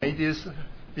this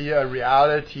be a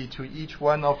reality to each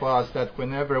one of us, that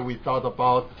whenever we thought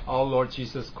about our Lord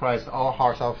Jesus Christ, our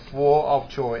hearts are full of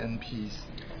joy and peace.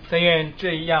 但愿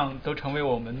这样都成为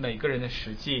我们每个人的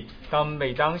实际。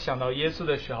每当想到耶稣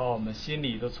的时候，我们心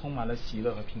里都充满了喜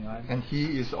乐和平安。And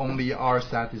He is only our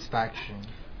satisfaction.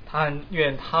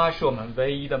 愿他是我们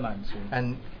唯一的满足。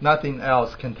And nothing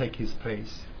else can take His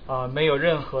place. 没有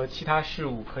任何其他事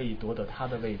物可以夺得他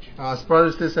的位置。As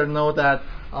brothers and sisters know that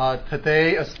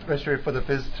today, especially for the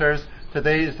visitors,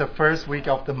 today is the first week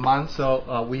of the month, so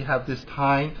we have this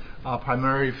time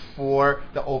primarily for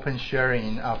the open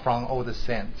sharing from all the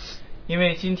saints. 因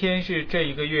为今天是这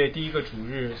一个月第一个主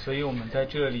日，所以我们在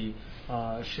这里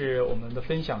是我们的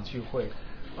分享聚会。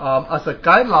As a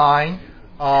guideline,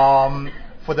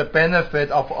 for the benefit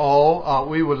of all,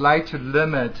 we would like to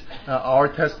limit our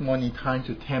testimony time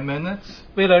to 10 minutes.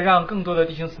 为了让更多的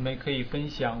弟兄姊妹可以分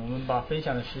享，我们把分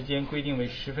享的时间规定为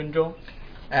10分钟。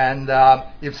And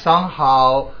if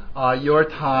somehow your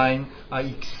time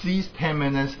exceeds 10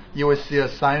 minutes, you will see a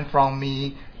sign from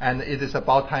me, and it is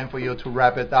about time for you to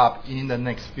wrap it up in the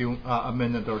next a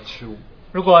minute or two.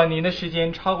 如果您的时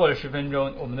间超过了10分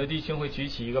钟，我们的弟兄会举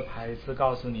起一个牌子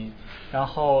告诉您，然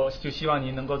后就希望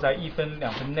您能够在1分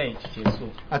2分内结束。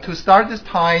To start this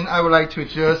time, I would like to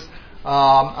just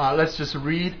let's just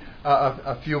read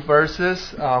a few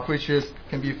verses, which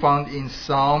can be found in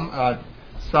Psalm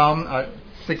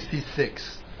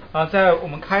 66. 在我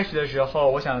们开始的时候，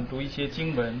我想读一些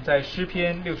经文，在诗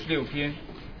篇66篇。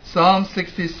Psalm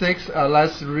 66,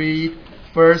 let's read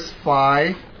verse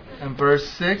 5 and verse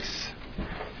 6.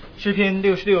 诗篇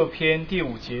66篇第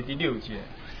5节、第6节。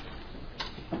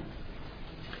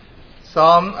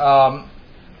Psalm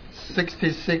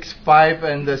 66, 5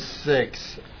 and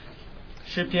 6.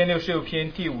 诗篇66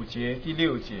篇第5节、第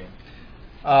6节。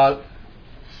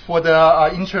For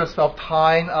the interest of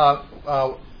time,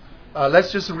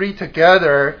 let's just read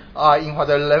together in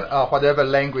whatever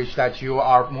language that you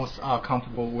are most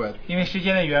comfortable with. 因为时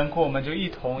间的缘故，我们就一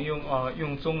同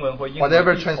用中文或英文。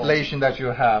Whatever translation that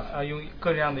you have. 用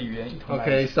各样的语言一同来。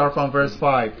Okay, start from verse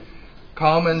 5.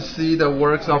 Come and see the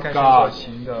works of God.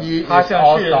 He is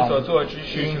awesome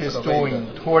in His doing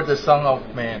toward the Son of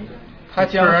Man. He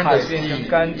turned the sea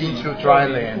into dry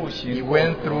land. He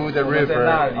went through the river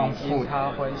on foot.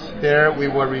 There we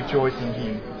will rejoice in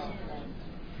Him.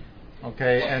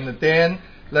 Okay, and then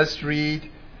let's read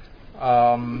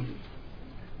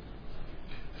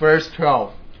verse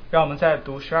 12. 让我们再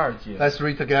读12节。Let's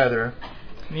read together.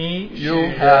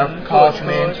 You have caused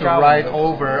men to ride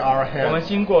over our heads.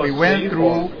 We went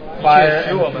through fire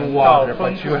and through water,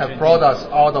 but you have brought us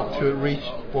out to reach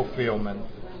fulfillment.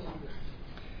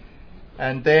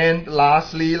 And then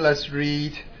lastly, let's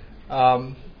read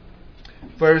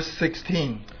verse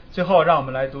 16. 最后，让我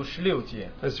们来读16节。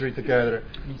Let's read together.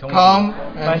 Come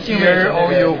and hear, all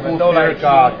you who fear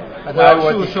God, and I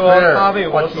will declare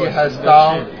what He has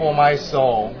done for my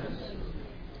soul.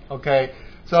 Okay,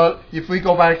 so if we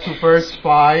go back to verse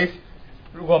 5,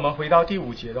 如果我们回到第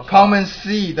5节的话 come and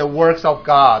see the works of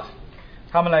God.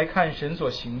 他们来看神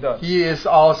所行的。He is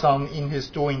awesome in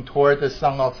His doing toward the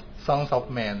sons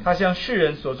of men. 他向世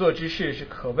人所做之事是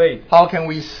可畏的。How can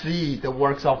we see the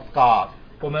works of God?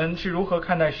 我们是如何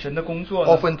看待神的工作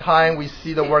呢？ Oftentimes we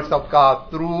see the works of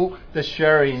God through the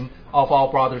sharing of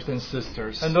our brothers and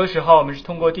sisters. 很多时候我们是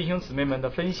通过弟兄姊妹们的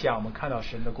分享，我们看到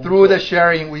神的工作。 Through the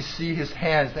sharing we see His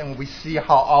hands and we see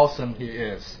how awesome He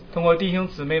is. 通过弟兄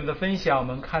姊妹们的分享，我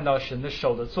们看到神的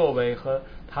手的作为和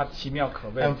他奇妙可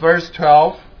畏。 And verse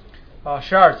 12.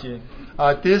 12节。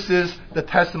This is the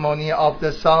testimony of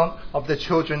the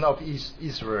children of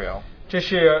Israel. 这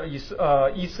是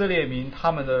以色列民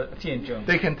他们的见证。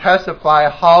 They can testify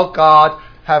how God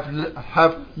have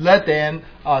led them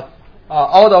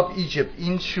out of Egypt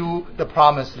into the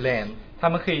promised land. 他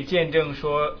们可以见证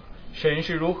说，神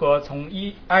是如何从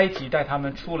埃及带他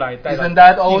们出来，带到 Isn't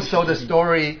that also the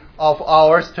story of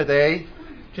ours today?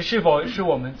 这是否是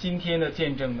我们今天的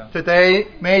见证呢？ Today,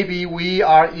 maybe we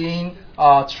are in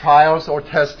trials or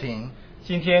testing.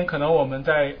 今天可能我们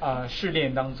在试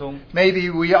炼当中。 Maybe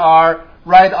we are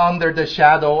right under the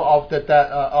shadow of the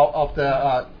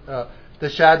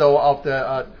shadow of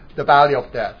the valley of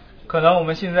death. 可能我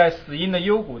们现在死荫的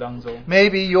幽谷当中。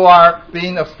 Maybe you are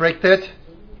being afflicted.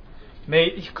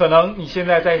 可能你现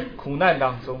在在苦难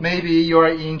当中。 Maybe you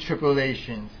are in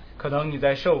tribulations. 可能你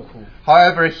在受苦。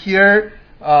 However, here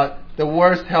the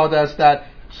words tell us that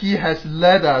He has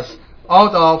led us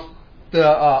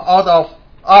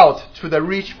out to the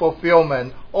rich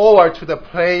fulfillment or to the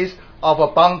place of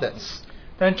abundance.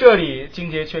 但这里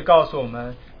经节却告诉我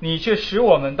们，你却使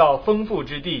我们到丰富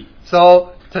之地。 So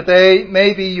Today,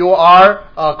 maybe you are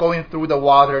going through the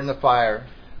water and the fire.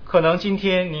 可能今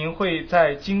天您会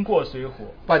在经过水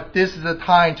火。But this is the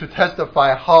time to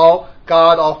testify how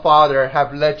God our Father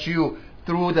have led you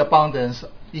through the abundance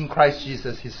in Christ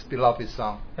Jesus, His beloved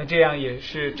Son. 那这样也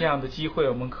是这样的机会，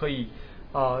我们可以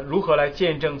如何来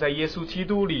见证在耶稣基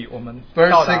督里我们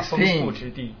到达丰富之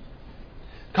地。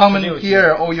Come and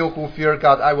hear, O you who fear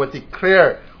God, I will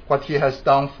declare what He has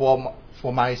done for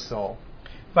my soul.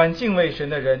 凡敬畏神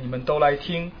的人，你们都来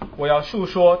听，我要述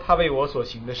说他为我所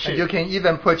行的事。And you can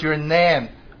even put your name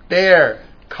there.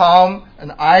 Come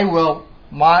and I will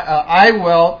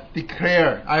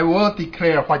declare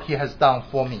what He has done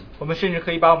for me. 我们甚至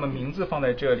可以把我们名字放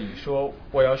在这里，说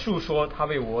我要述说他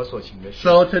为我所行的事。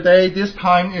So today, this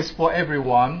time is for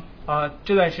everyone.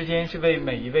 这段时间是为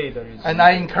每一位的日子。And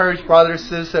I encourage brothers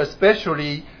and sisters,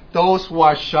 especially those who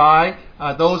are shy,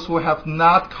 those who have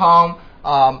not come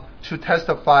to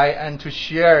testify and to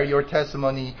share your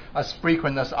testimony as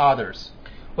frequent as others.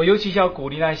 我尤其要鼓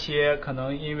励那些可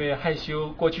能因为害羞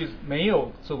过去没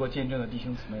有做过见证的弟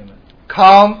兄姊妹们。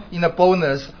Come in the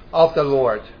boldness of the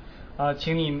Lord.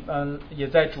 请你也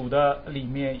在主的里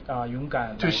面勇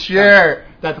敢。To share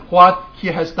that what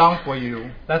He has done for you.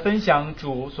 来分享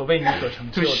主所为你所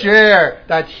成就的。To share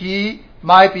that He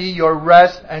might be your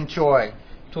rest and joy.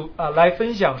 来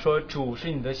分享说主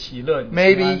是你的喜乐。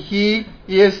Maybe He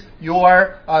is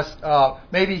your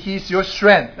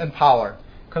strength and power.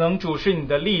 可能主是你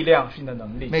的力量，是你的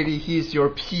能力。Maybe He is your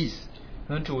peace.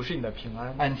 可能主是你的平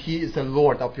安。And He is the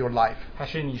Lord of your life. 他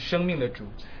是你生命的主。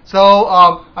So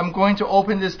I'm going to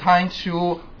open this time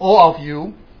to all of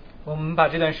you. 我们把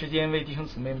这段时间为弟兄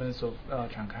姊妹们所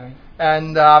展开。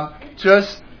And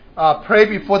just pray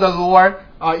before the Lord.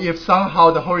 If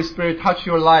somehow the Holy Spirit touch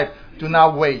your life, do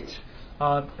not wait.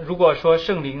 如果说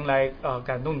圣灵来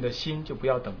感动你的心，就不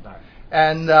要等待。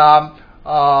And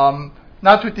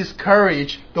not to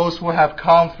discourage those who have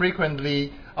come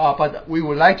frequently, but we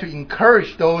would like to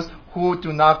encourage those who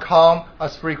do not come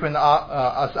as frequent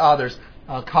as others.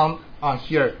 Come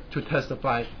here to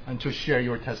testify and to share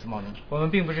your testimony. 我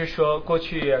们并不是说过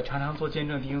去常常做见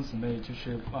证弟兄姊妹就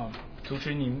是阻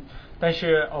止您，但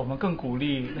是我们更鼓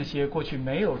励那些过去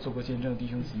没有做过见证弟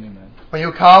兄姊妹们。When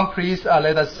you come, please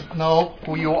let us know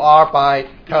who you are by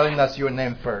telling us your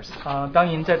name first. 当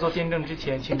您在做见证之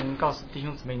前，请您告诉弟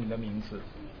兄姊妹你的名字。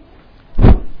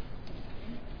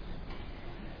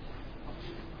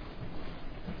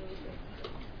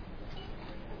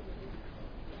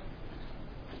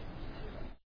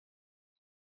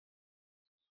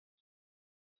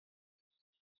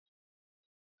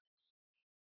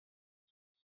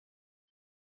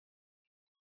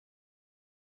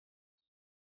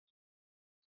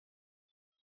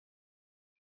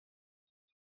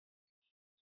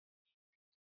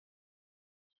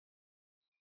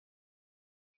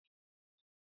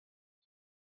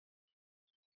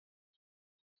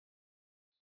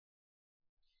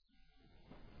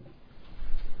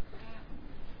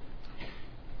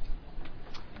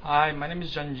Hi, my name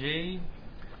is John G.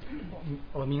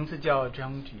 我名字叫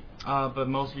张 G. But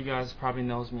most of you guys probably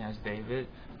knows me as David.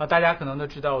 大家可能都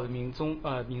知道我的名字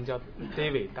叫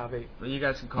David 大卫。But you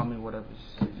guys can call me whatever.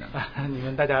 你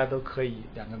们大家都可以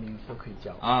两个名字都可以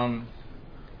叫。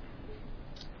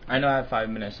I know I have 5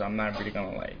 minutes, so I'm not really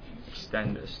gonna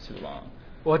extend this too long.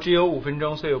 我只有5分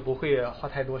钟，所以我不会花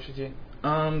太多时间。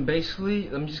Basically,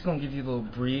 I'm just gonna give you a little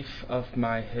brief of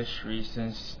my history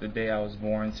since the day I was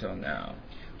born till now.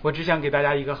 我只想给大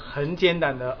家一个很简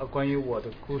短的关于我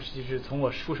的故事，就是从我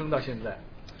出生到现在。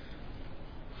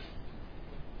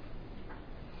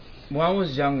When I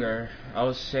was younger, I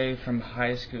was saved from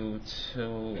high school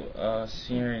to a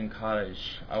senior in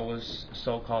college. I was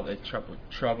so-called a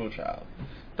trouble child.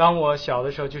 当我小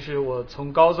的时候，就是我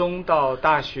从高中到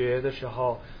大学的时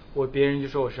候，别人就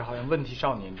说我是好像问题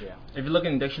少年这样。If you look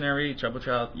in the dictionary, trouble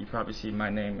child, you probably see my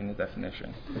name in the definition.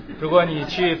 如果你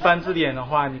去翻字典的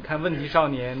话，你看问题少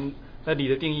年那里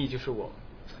的定义就是我。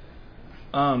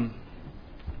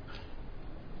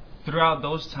Throughout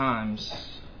those times,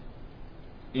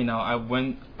 you know, I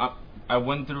went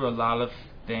through a lot of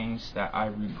things that I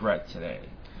regret today.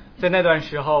 在那段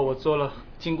时候，我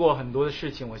经过很多的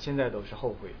事情，我现在都是后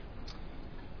悔。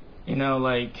You know,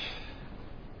 like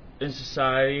in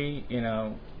society, you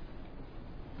know,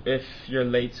 if you're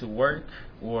late to work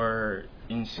or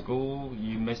in school,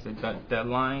 you miss the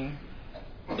deadline,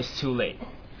 it's too late,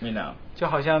 you know. 就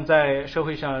好像在社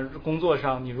会上、工作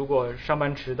上，你如果上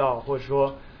班迟到，或者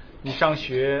说你上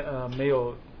学没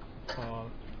有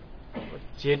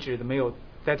截止的，没有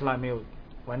deadline 没有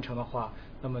完成的话，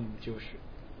那么你就是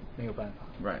没有办法。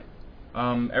Right.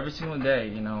 Every single day,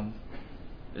 you know,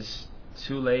 it's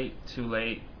too late, too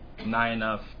late, not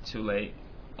enough, too late,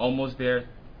 almost there,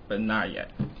 but not yet.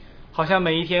 好像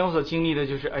每一天我所经历的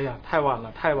就是，哎呀，太晚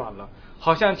了，太晚了，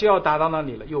好像就要达到那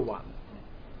里了，又晚了。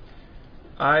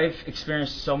I've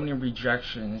experienced so many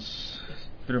rejections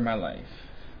through my life.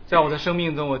 在我的生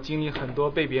命中，我经历很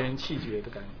多被别人弃绝的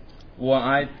感觉。When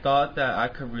I thought that I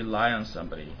could rely on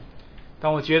somebody,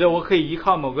 当我觉得我可以依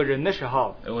靠某个人的时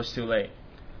候， it was too late.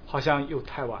 好像又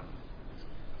太晚了。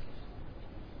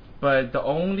But the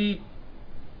only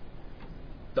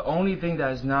thing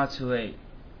that is not too late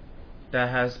that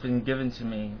has been given to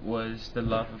me was the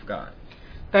love of God.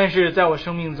 但是在我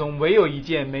生命中，唯有一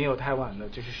件没有太晚的，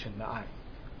就是神的爱。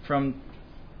For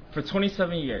 27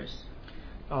 years,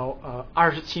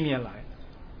 27年来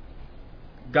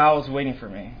God was waiting for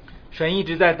me. 神一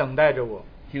直在等待着我。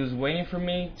He was waiting for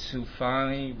me to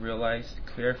finally realize,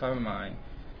 clarify my mind,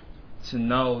 to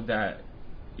know that,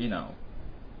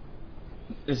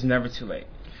 it's never too late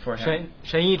for him.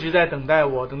 神一直在等待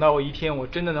我，等到我一天我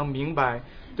真的能明白，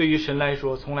对于神来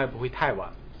说从来不会太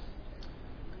晚。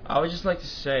I would just like to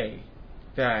say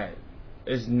that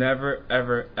it's never,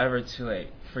 ever, ever too late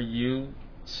for you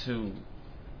to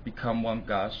become one of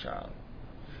God's child.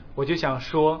 我就想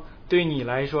说，对你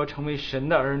来说，成为神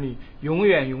的儿女，永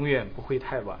远永远不会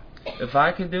太晚。If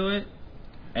I can do it,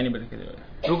 anybody can do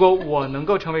it. 如果我能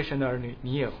够成为神的儿女，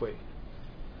你也会。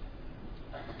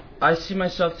I see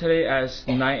myself today as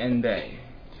night and day.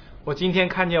 我今天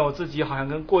看见我自己，好像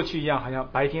跟过去一样，好像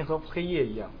白天和黑夜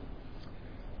一样。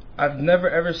I've never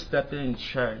ever stepped in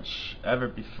church ever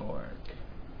before.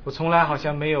 我从来好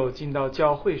像没有进到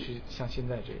教会时像现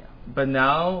在这样。But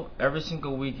now, every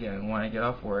single weekend when I get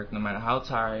off work, no matter how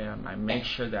tired I am, I make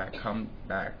sure that I come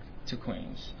back to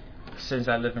Queens. Since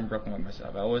I live in Brooklyn with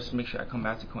myself, I always make sure I come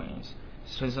back to Queens,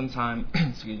 spend some time,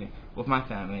 with my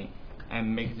family,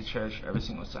 and make it to church every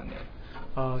single Sunday.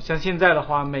 像现在的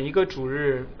话，每一个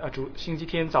星期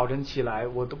天早晨起来，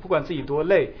我都不管自己多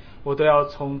累，我都要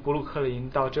从布鲁克林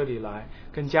到这里来，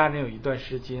跟家人有一段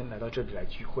时间来到这里来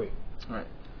聚会。Right.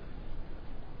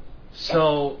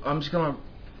 So I'm just gonna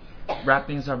wrap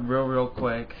things up real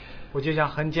quick. 我就想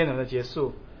很简短的结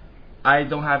束。I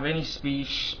don't have any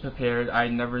speech prepared. I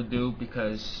never do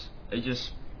because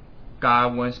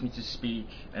God wants me to speak,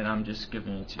 and I'm just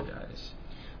giving it to you guys.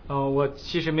 我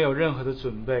其实没有任何的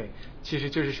准备，其实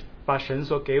就是把神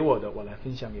所给我的，我来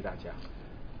分享给大家。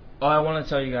All I want to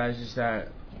tell you guys is that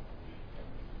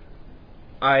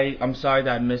I'm sorry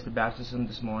that I missed the baptism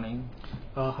this morning.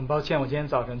 很抱歉，我今天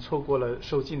早晨错过了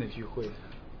受浸的聚会。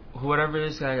Whoever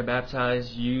it is that got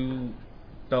baptized, you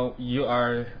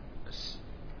are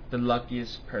the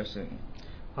luckiest person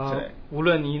today. 无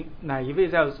论你哪一位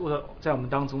在我们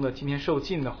当中的今天受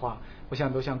浸的话，我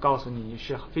想都想告诉你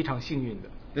是非常幸运的。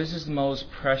This is the most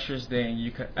precious thing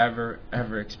you could ever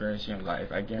experience in your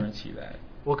life. I guarantee that.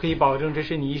 我可以保证这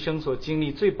是你一生所经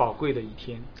历最宝贵的一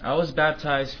天。I was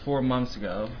baptized 4 months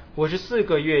ago. 我是4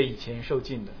个月以前受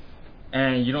浸的。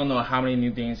And you don't know how many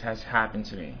new things has happened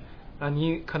to me.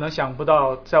 你可能想不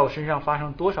到在我身上发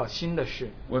生多少新的事。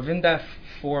Within that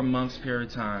 4 months period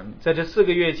of time, 在这4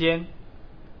个月间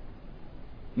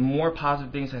more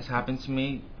positive things has happened to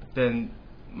me than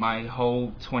my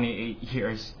whole 28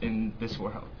 years in this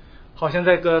world. 好像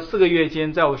在4个月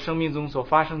间，在我生命中所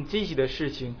发生积极的事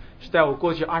情，是在我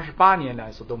过去28年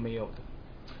来所都没有的。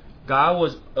God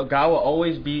will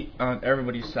always be on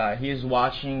everybody's side. He is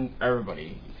watching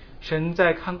everybody. 神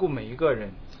在看顾每一个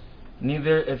人。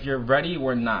Neither if you're ready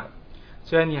or not.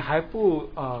 虽然你还不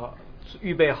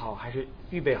预备好，还是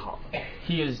预备好。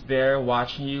He is there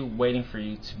watching you, waiting for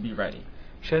you to be ready.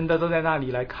 神都在那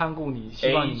里来看顾你，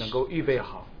希望你能够预备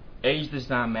好。Age does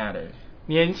not matter.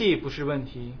 年纪不是问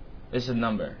题。It's a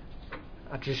number.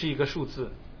 只是一个数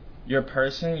字。Your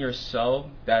person, your soul,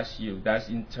 that's you. That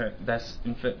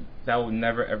will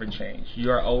never ever change.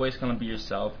 You are always going to be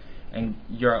yourself, and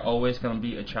you're always going to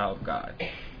be a child of God.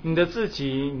 你的自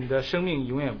己，你的生命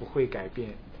永远不会改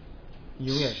变，你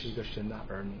永远是一个神的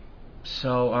儿女。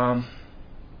So,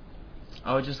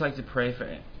 I would just like to pray for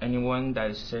anyone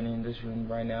that is sitting in this room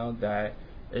right now that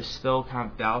is still kind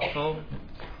of doubtful.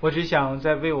 我只想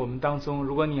在为我们当中，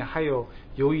如果你还有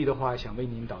犹豫的话，想为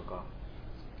您祷告。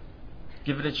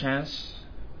Give it a chance.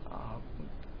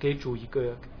 给主一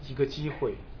个机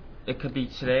会。It could be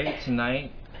today, tonight,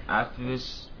 after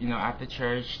this, after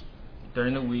church,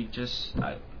 during the week. Just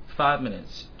 5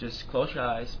 minutes. Just close your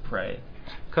eyes, pray.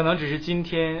 可能只是今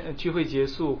天聚会结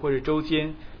束或者周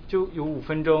间，就有5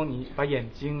分钟，你把眼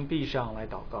睛闭上来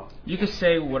祷告。You can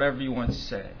say whatever you want to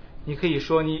say. 你可以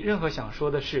说你任何想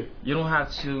说的事。You don't have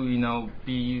to,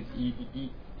 be.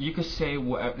 You could say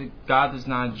whatever. God does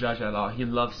not judge at all. He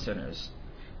loves sinners.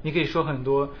 你可以说很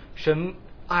多神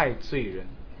爱罪人。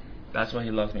That's why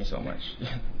He loves me so much.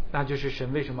 那就是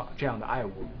神为什么这样的爱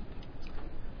我。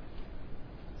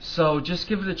So just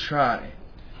give it a try.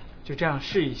 就这样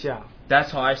试一下。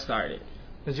That's how I started.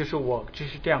 那就是我就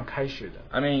是这样开始的。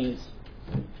I mean,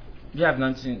 you have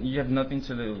nothing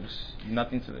to lose.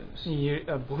 Nothing to lose. 你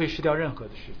不会失掉任何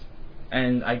的事情。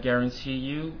And I guarantee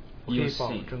you, you'll see. 我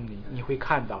可以保证你会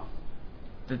看到。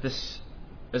That this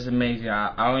is amazing.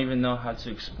 I don't even know how to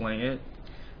explain it.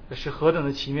 这是何等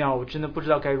的奇妙，我真的不知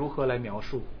道该如何来描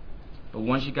述。But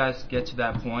once you guys get to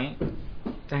that point,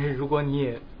 但是如果你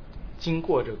也经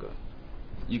过这个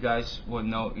you guys will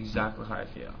know exactly how I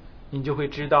feel. 你就会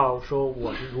知道说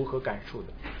我是如何感受的。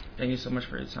Thank you so much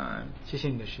for your time. 谢谢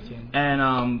你的时间。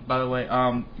And by the way,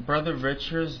 Brother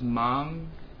Richard's mom,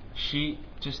 she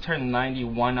just turned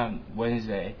 91 on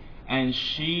Wednesday, and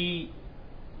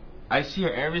I see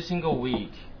her every single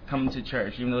week coming to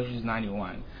church, even though she's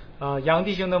 91. 杨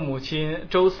弟兄的母亲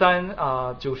周三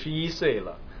91岁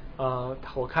了，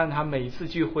我看她每一次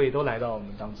聚会都来到我们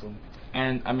当中。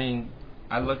And I mean,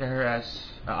 I look at her as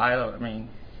an idol. I mean,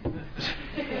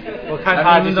 我看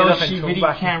她就觉得很 she 崇 really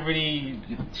拜。can't really,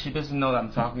 she doesn't know that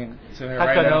I'm talking to her 她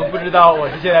right 可 now. 能不知道我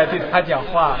是现在对她讲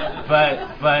话。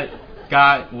But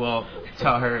God will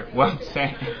tell her what I'm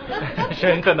saying.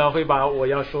 神可能会把我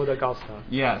要说的告诉她。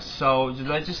Yeah, so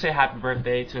let's just say happy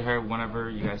birthday to her whenever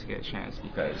you guys get a chance,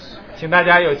 because 请大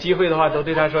家有机会的话都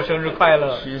对她说生日快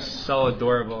乐。she's so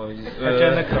adorable. 她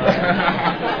真的可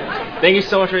爱。Thank you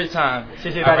so much for your time.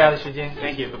 谢谢大家的时间。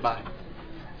Thank you. Bye bye.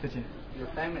 再见。 Your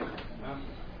family.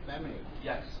 Family.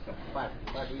 Yes. What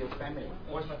your family?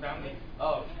 Where's my family?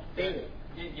 Oh, David.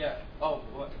 Yeah. Oh,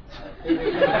 what?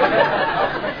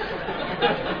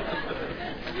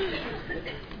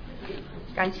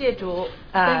 感谢主。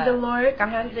 Thank the Lord. 刚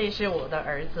刚这是我的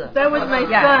儿子。 That was my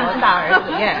Yeah, son. 我大儿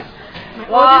子 Yeah. My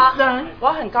oldest son.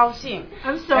 我很高兴。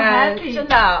 I'm so happy. 真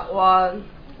的，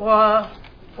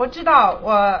我知道，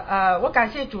我感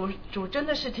谢主，主真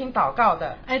的是听祷告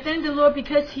的。 I thank the Lord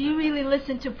because He really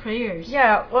listened to prayers.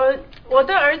 Yeah, 我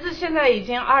的儿子现在已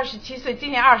经27岁，今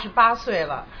年28岁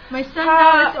了。 My son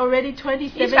now is already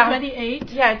 27, 你想 28.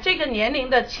 Yeah, 这个年龄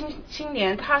的青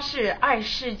年，他是爱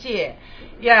世界。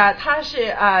Yeah, 他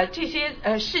是这些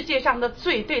世界上的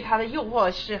罪对他的诱惑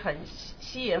是很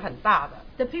吸引很大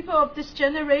的。 The people of this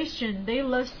generation, they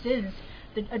love sins.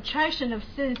 The attraction of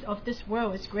sins of this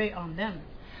world is great on them.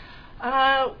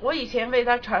 我以前为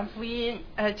他传福音，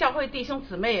教会弟兄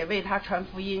姊妹也为他传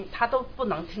福音，他都不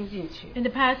能听进去。 In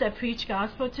the past, I preached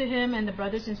gospel to him, and the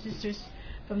brothers and sisters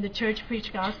from the church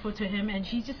preached gospel to him, and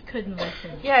he just couldn't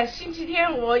listen. Yeah, 星期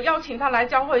天我邀请他来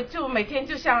教会，就每天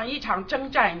就像一场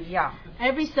征战一样。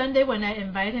 Every Sunday when I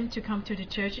invite him to come to the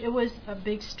church, it was a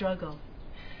big struggle.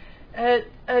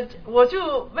 我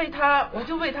就为他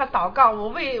祷告，我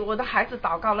为我的孩子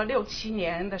祷告了6、7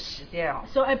年的时间哦。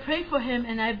 So I prayed for him,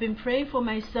 and I've been praying for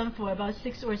my son for about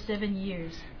 6 or 7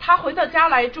 years. 他回到家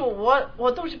来住，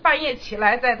我都是半夜起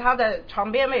来在他的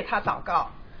床边为他祷告。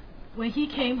 When he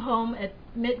came home at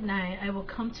midnight, I will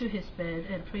come to his bed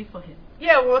and pray for him.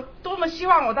 我多么希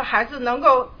望我的孩子能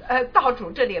够到主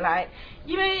这里来，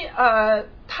因为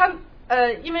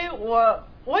因为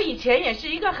我以前也是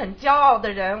一个很骄傲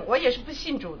的人，我也是不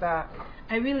信主的。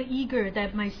 I really eager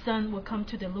that my son will come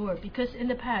to the Lord because in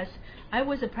the past I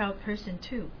was a proud person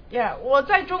too. 我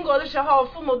在中国的时候，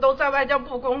父母都在外交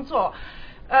部工作，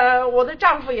我的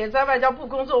丈夫也在外交部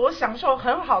工作，我享受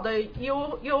很好的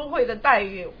优惠的待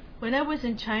遇。 When I was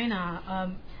in China,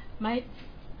 my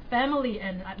family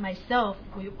and myself,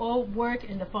 we all work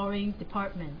in the foreign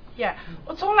department.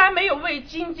 我从来没有为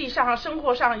经济上、生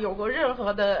活上有过任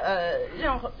何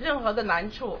的难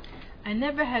处。 I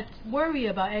never had worry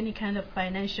about any kind of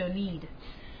financial need.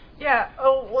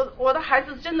 我的孩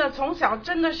子真的从小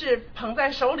真的是捧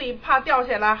在手里怕掉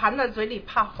下来，含在嘴里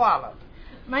怕化了。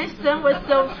 My son was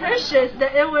so precious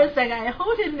that it was like I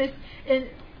hold him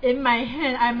in my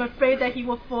hand. I'm afraid that he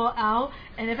will fall out,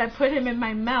 and if I put him in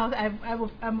my mouth, I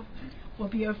will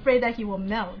be afraid that he will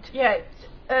melt.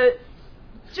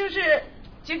 就是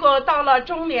结果到了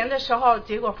中年的时候，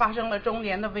结果发生了中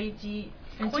年的危机。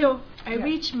 Until I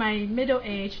reach my middle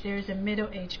age, there is a middle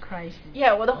age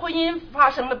crisis. 我的婚姻发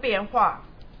生了变化。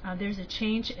 There's a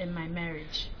change in my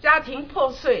marriage. 家庭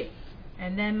破碎。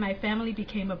 And then my family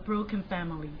became a broken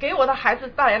family. 给我的孩子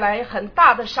带来很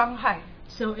大的伤害。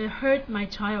 So it hurt my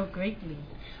child greatly.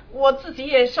 我自己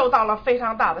也受到了非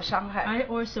常大的伤害。 I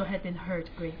also had been hurt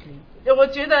greatly. 我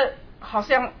觉得好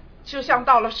像就像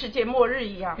到了世界末日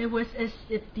一样。 It was as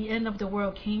if the end of the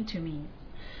world came to me.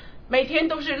 每天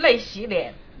都是泪洗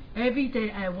脸。 Every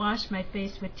day I wash my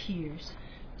face with tears.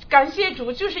 感谢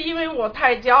主，就是因为我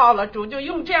太骄傲了，主就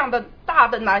用这样的大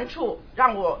的难处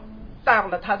让我到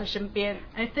了他的身边。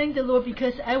I thank the Lord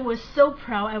because I was so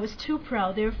proud. I was too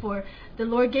proud. Therefore, the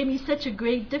Lord gave me such a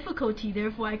great difficulty.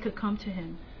 Therefore, I could come to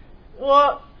Him.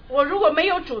 我如果没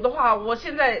有主的话，我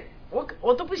现在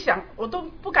我都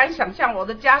不敢想象我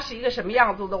的家是一个什么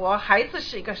样子的，我孩子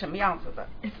是一个什么样子的。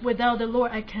If without the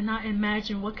Lord, I cannot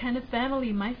imagine what kind of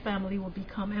family my family will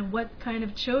become and what kind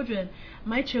of children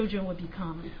my children will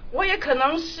become. 我也可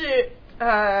能是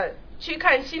去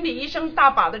看心理医生，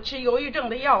大把的吃忧郁症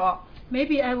的药啊。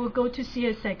Maybe I will go to see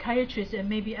a psychiatrist and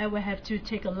maybe I will have to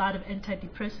take a lot of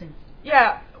antidepressants.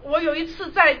 Yeah, 我有一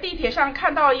次在地铁上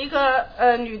看到一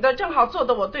个女的，正好坐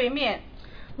在我对面。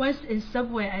Once in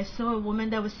subway, I saw a woman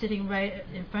that was sitting right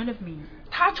in front of me.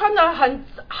 她穿得很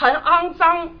肮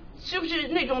脏，是不是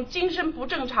那种精神不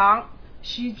正常？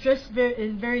 She dressed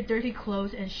in very dirty clothes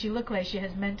and she looked like she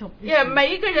has mental issues. Yeah,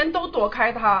 每一个人都躲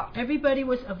开她。Everybody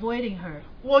was avoiding her.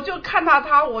 我就看到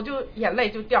她，我就眼泪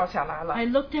就掉下来了。I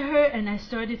looked at her and I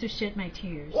started to shed my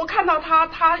tears. 我看到她，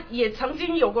她也曾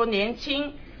经有过年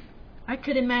轻。I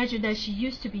could imagine that she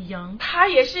used to be young. 她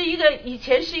也是以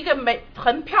前是一个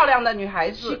很漂亮的女孩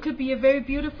子。 She could be a very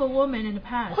beautiful woman in the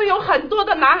past. 会有很多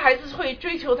的男孩子会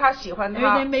追求她，喜欢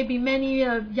她。 There may be many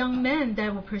young men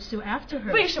that will pursue after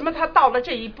her. 为什么她到了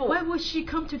这一步？ Why would she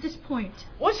come to this point?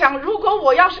 我想，如果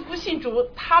我要是不信主，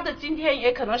她的今天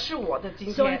也可能是我的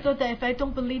今 So I 天。 thought that if I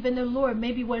don't believe in the Lord,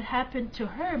 maybe what happened to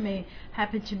her may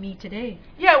happen to me today.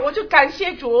 我就感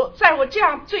谢主，在我这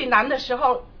样最难的时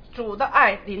候，主的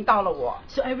爱临到了我。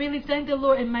 So I really thank the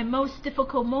Lord. In my most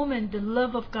difficult moment, the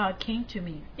love of God came to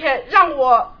me. 让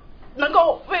我能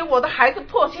够为我的孩子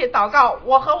迫切祷告。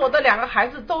我和我的2个孩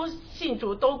子都信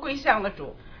主，都归向了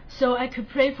主。 So I could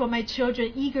pray for my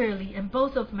children eagerly, and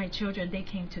both of my children, they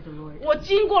came to the Lord. 我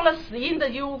经过了死荫的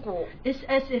幽谷， It's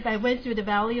as if I went through the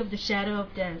valley of the shadow of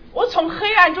death. 我从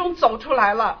黑暗中走出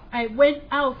来了， I went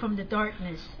out from the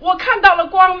darkness. 我看到了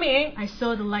光明， I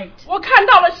saw the light. 我看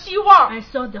到了希望。 I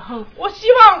saw the hope. 我希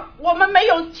望我们没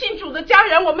有信主的家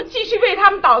人，我们继续为他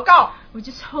们祷告。 We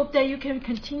just hope that you can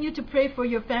continue to pray for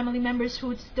your family members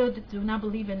who still do not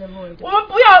believe in the Lord. 我们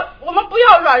不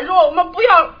要软弱，我们不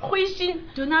要灰心，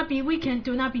 Do not be weak and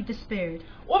do not be despaired.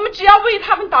 我们只要为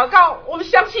他们祷告，我们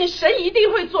相信神一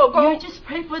定会做 You 工。 just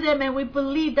pray for them and we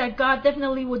believe that God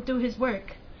definitely will do His work.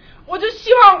 我就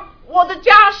希望我的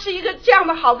家是一个这样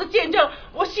的好的见证，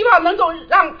我也希望能够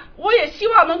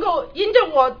因着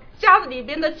我家里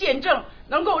边的见证，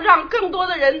能够让更多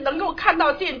的人能够看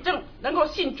到见证，能够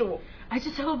信主。 I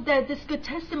just hope that this good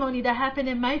testimony that happened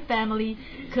in my family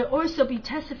could also be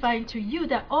testifying to you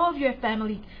that all of your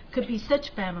family could be such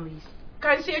families.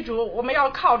 感谢主，我们要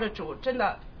靠着主，真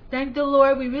的。 Thank the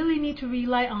Lord. We really need to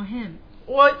rely on Him.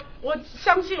 我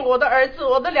相信我的儿子，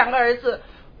我的2个儿子，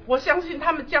我相信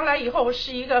他们将来以后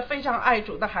是一个非常爱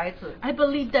主的孩子， I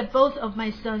believe that both of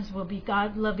my sons will be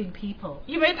God-loving people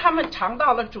因为他们尝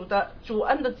到了主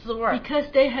恩的滋味。 because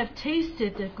they have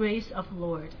tasted the grace of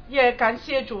Lord. 也感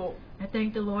谢主， I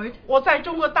thank the Lord. 我在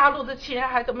中国大陆的亲人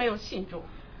还都没有信主。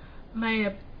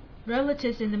 My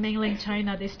relatives in the mainland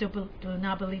China, they still do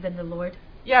not believe in the Lord.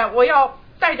 我要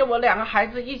带着我2个孩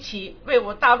子一起为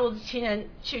我大陆的亲人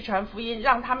去传福音，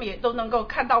让他们也都能够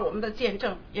看到我们的见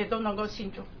证，也都能够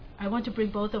信主。 I want to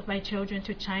bring both of my children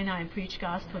to China and preach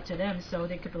gospel to them so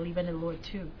they could believe in the Lord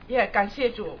too. 感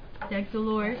谢主。 Thank the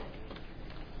Lord.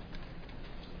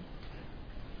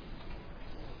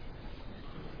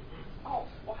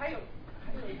 我还有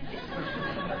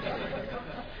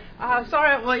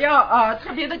sorry， 我要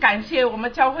特别的感谢我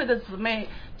们教会的姊妹，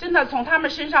真的从他们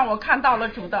身上我看到了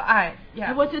主的爱。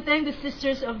I want to thank the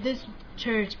sisters of this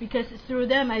church because through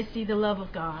them I see the love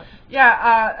of God.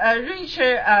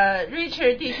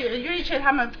 Richard 弟兄 ，Richard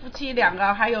他们夫妻2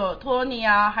个，还有托尼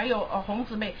啊，还有红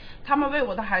姊妹，他们为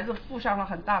我的孩子付上了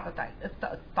很大的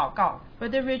祷告。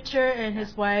Brother Richard and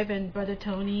his wife and Brother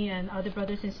Tony and other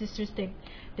brothers and sisters,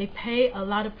 they pay a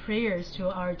lot of prayers to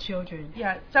our children.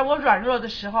 在我软弱的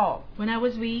时候 When I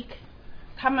was weak,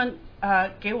 他们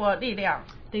给我力量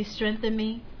they strengthened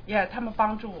me, 他们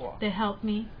帮助我， they helped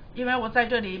me 因为我在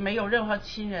这里没有任何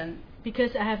亲人，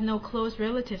 because I have no close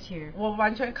relatives here. 我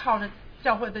完全靠着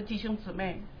教会的弟兄姊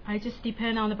妹。 I just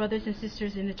depend on the brothers and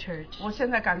sisters in the church. 我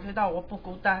现在感觉到我不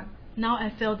孤单， Now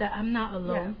I feel that I'm not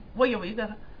alone. 我有一个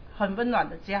很温暖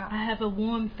的家， I have a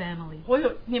warm family.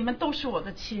 你们都是我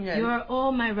的亲人。 You are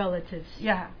all my relatives.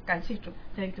 感谢主。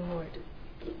 Thank the Lord.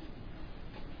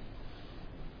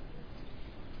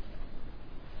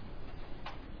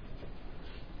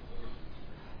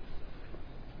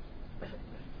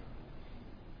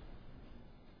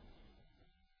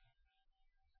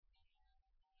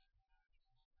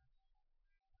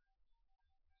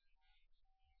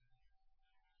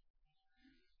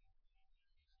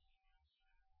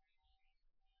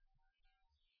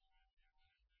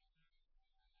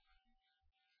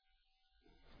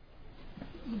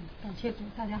 谢主，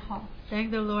大家好。Thank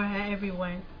the Lord, hi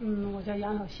everyone. 我叫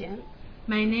杨小贤。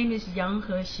My name is Yang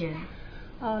He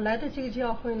Xian. 来的这个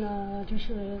教会呢，就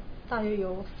是大约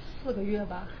有4个月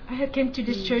吧。I had came to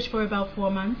this church for about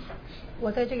 4 months.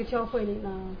 我在这个教会里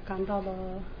呢，感到了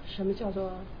什么叫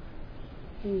做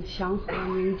祥和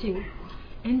宁静。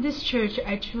In this church,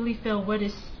 I truly felt what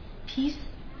is peace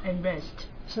and rest.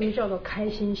 什么叫做开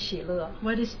心喜乐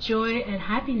 ？What is joy and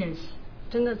happiness?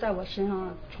 真的在我身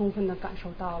上充分的感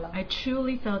受到了。I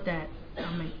truly felt that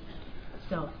on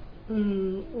myself.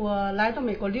 我来到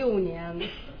美国6年。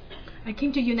I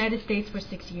came to United States for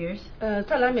 6 years.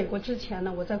 在来美国之前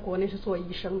呢，我在国内是做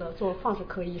医生的，做放射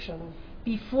科医生。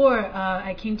Before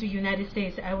I came to United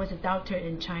States, I was a doctor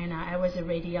in China. I was a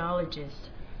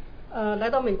radiologist. 来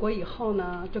到美国以后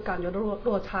呢，就感觉到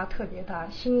落差特别大，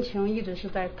心情一直是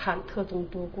在忐忑中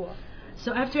度过。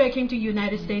So after I came to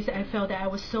United States, I felt that I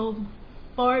was so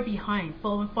fallen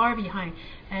far behind,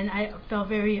 and I felt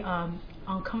very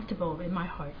uncomfortable in my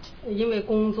heart. 因为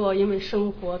工作，因为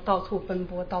生活，到处奔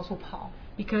波，到处跑。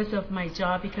Because of my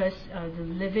job, because the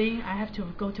living, I have to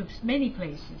go to many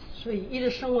places. 所以一直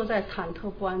生活在忐忑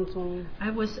不安中。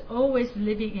I was always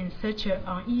living in such an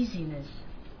uneasiness.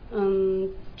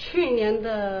 去年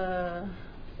的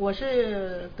我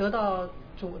是得到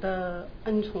主的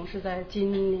恩宠，是在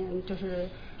今年，就是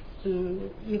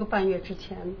1个半月之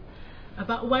前。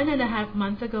About 1.5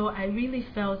 months ago, I really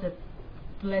felt the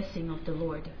blessing of the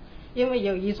Lord. 因为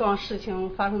有一桩事情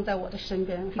发生在我的身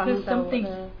边，发生在我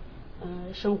的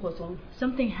生活中。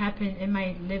Something happened in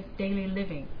my daily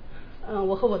living.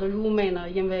 我和我的 roommate 呢，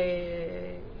因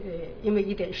为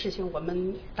一点事情，我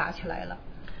们打起来了。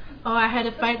Oh, I had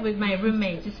a fight with my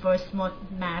roommate just for a small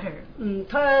matter.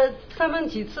 她3番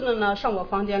几次的呢，上我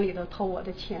房间里头偷我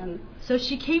的钱。So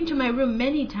she came to my room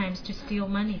many times to steal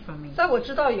money from me. 在我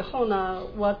知道以后呢，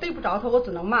我对不着她，我只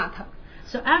能骂她。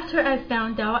So after I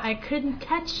found out, I couldn't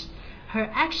catch her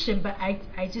action, but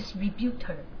I just rebuked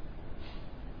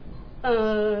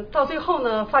her. 到最后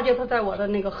呢，发觉她在我的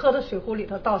那个喝的水壶里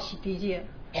头倒洗涤剂。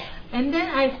And then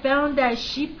I found that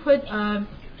she put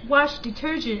wash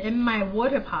detergent in my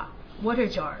water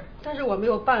jar. 但是我没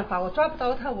有办法，我抓不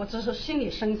到她，我只是心里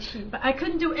生气。But I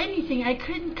couldn't do anything. I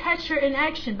couldn't catch her in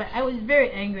action, but I was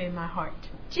very angry in my heart.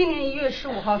 今年1月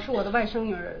15号是我的外甥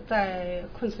女儿在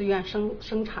昆士医院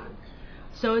生产。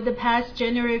So the past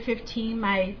January 15,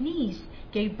 my niece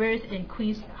gave birth in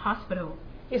Queen's Hospital.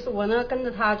 于是我呢跟着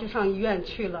她就上医院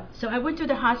去了。So I went to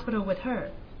the hospital with her.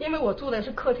 因为我住的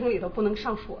是客厅里头，不能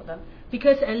上锁的。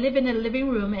Because I live in a living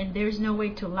room and there's no way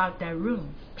to lock that room.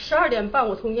 12点半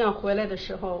我从医院回来的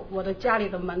时候，我的家里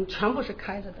的门全部是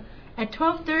开着的。At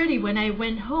 12:30 when I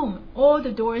went home, all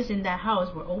the doors in that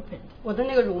house were opened. 我的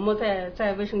那个乳母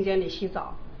在卫生间里洗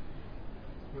澡。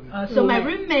So my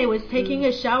roommate was taking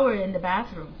a shower in the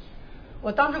bathroom.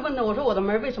 我当时问她，我说我的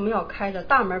门为什么要开着？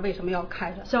大门为什么要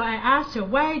开着？ So I asked her,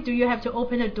 why do you have to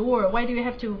open the door? Why do you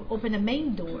have to open the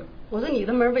main door? 我说你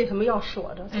的门为什么要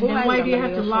锁着？ And 从来 then why 你 do 的 you 门 have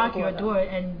没 to 有锁 lock 过 your 的。door?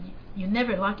 And you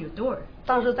never lock your door.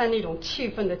 当时在那种气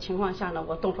愤的情况下呢，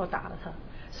我动手打了她。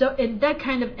So in that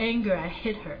kind of anger, I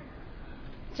hit her.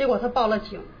 结果她报了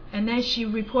警。And then she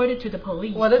reported to the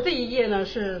police. 我的这一夜呢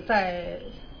是在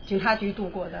警察局度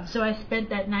过的。So I spent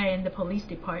that night in the police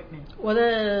department. 我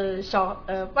的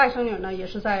外甥女呢，也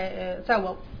是在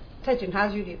我在警察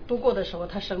局里度过的时候，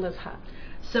她生的产。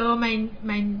So my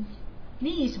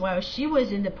niece, while she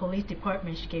was in the police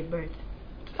department, she gave birth.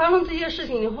 发生这些事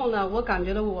情以后呢，我感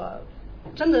觉到我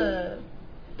真的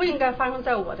不应该发生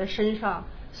在我的身上。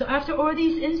So after all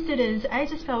these incidents, I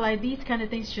just felt like these kind of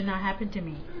things should not happen to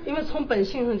me. 因为从本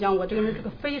性上讲，我这个人是个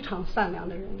非常善良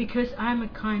的人。Because I'm a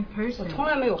kind 我 person. 从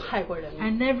来没有害过人。 I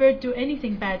never do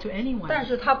anything bad to anyone. 但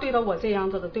是他对待我这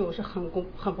样子的，对我是很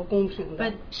不公平的。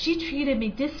 But she treated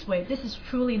me this way. This is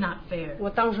truly not fair. 我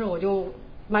当时我就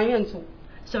埋怨主。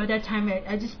 So at that time,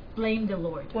 I just blamed the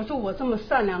Lord. 我说我这么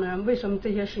善良的人，为什么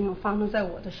这些事情发生在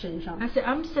我的身上？ I said,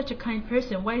 I'm such a kind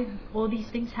person. Why all these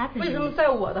things happen 为 to 什么 me? 在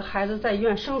我的孩子在医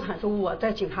院生产时，我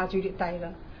在警察局里待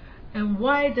着？ And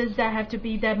why does that have to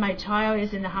be that my child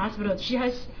is in the hospital? She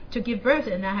has to give birth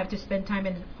and I have to spend time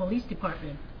in the police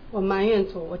department. 我埋怨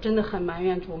主，我真的很埋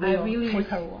怨主，没 I 有 really 陪 was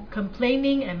陪我。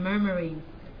 complaining and murmuring.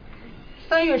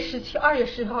 2月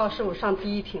17号是我上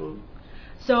第一庭。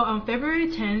 So on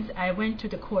February 10th, I went to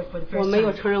the court for the 我 first 没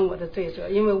有 time. 承认我的罪责，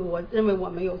因为我认为我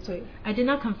没有罪。 I did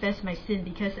not confess my sin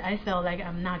because I felt like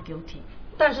I'm not guilty.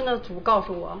 但是呢，主告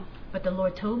诉我， But the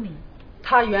Lord told me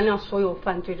他原谅所有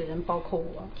犯罪的人，包括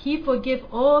我。 He forgive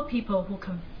all people who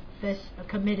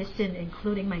committed sin,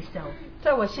 including myself.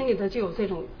 在我心里头就有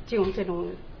这种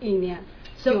意念。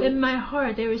 So in my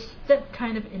heart, there is that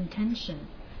kind of intention.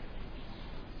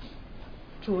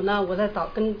 主呢，我在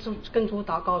跟主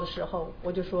祷告的时候，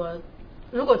我就说，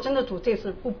如果真的主这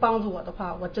次不帮助我的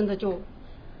话，我真的就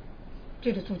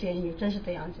得住监狱，真是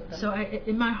这样子的。 So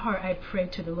in my heart, I prayed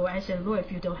to the Lord. I said, Lord,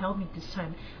 if you don't help me this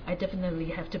time, I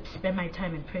definitely have to spend my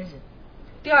time in prison.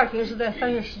 第二庭是在3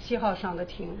月17号上的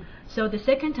庭。 So the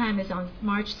second time is on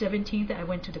March 17th. I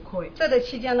went to the court. 在这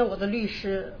期间呢，我的律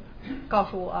师告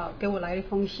诉我，给我来了一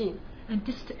封信。 And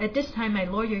at this time, my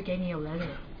lawyer gave me a letter.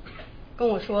 跟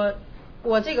我说，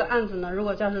我这个案子呢，如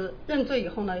果要是认罪以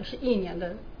后呢，是1年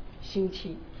的刑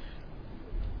期。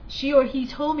She or he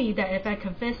told me that if I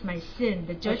confess my sin,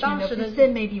 the judgment of the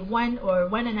sin may be 1 or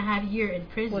 1.5 year in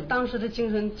prison. 我当时的精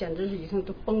神简直是已经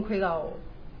都崩溃到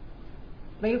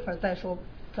没法再说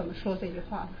怎么说这句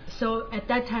话。 So at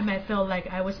that time, I felt like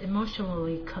I was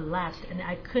emotionally collapsed and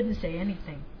I couldn't say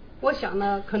anything. 我想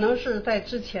呢，可能是在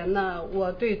之前呢，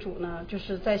我对主呢，就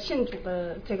是在信主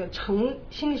的这个诚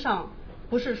心上，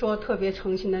不是说特别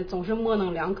诚心的，总是模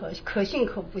棱两可，可信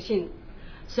可不信。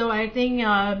 So I think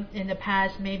in the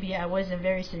past, maybe I wasn't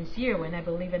very sincere when I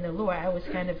believe in the Lord. I was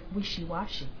kind of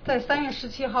wishy-washy. 在3月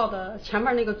17号的前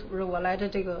面那个主日，我来这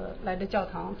教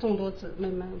堂，众多姊妹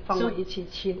们帮我一起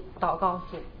祈祷告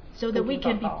主。 So the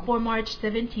weekend before March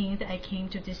 17th, I came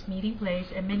to this meeting place,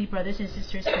 and many brothers and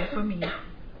sisters prayed for me.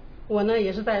 我呢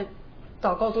也是在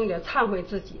祷告中也忏悔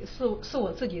自己，是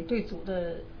我自己对主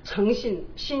的诚信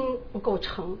心不够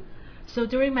诚。 So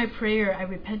during my prayer, I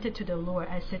repented to the Lord.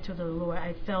 I said to the Lord,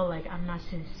 I felt like I'm not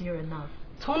sincere enough.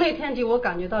 从那天起，我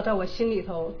感觉到在我心里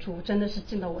头，主真的是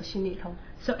进到我心里头。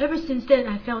 So ever since then,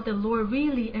 I felt the Lord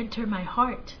really enter my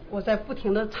heart. 我在不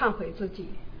停地忏悔自己。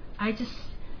 I just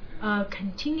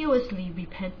continuously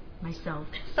repent myself.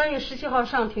 3月17号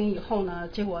上庭以后呢，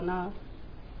结果呢，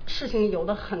事情有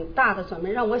了很大的转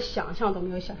变，让我想象都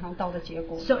没有想象到的结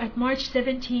果。 So at March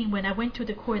 17, when I went to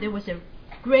the court, there was a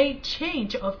great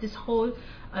change of this whole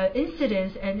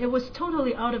incident, and it was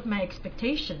totally out of my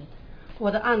expectation.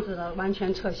 我的案子呢完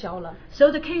全撤销了。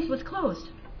 So the case was closed.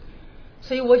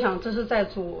 所以我想，这是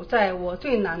在我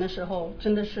最难的时候，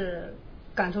真的是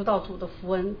感受到主的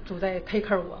福恩，主在 take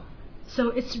care 我。 So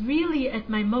it's really at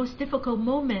my most difficult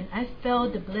moment, I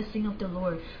felt the blessing of the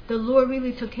Lord. The Lord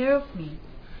really took care of me.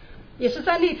 也是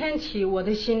在那天起，我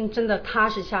的心真的踏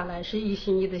实下来，是一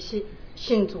心一意的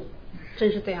信主，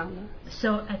真是这样的。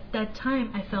 So at that time,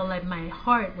 I felt like my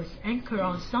heart was anchored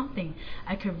on something.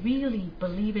 I could really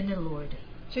believe in the Lord.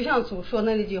 就像主说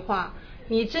的那句话：“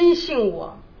你真信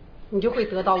我，你就会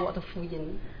得到我的福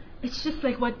音。” It's just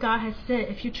like what God has said.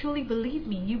 If you truly believe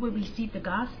me, you will receive the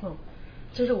gospel.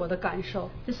 这是我的感受。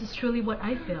 This is truly what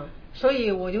I feel. 所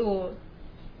以我就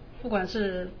不管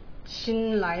是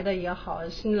新来的也好，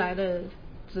新来的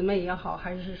姊妹也好，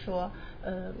还是说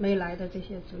没来的这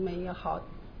些姊妹也好，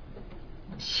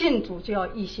信主就要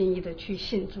一心一意的去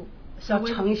信主，要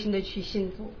诚心的去信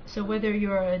主。 So whether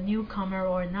you're a newcomer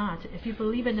or not, if you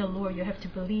believe in the Lord, you have to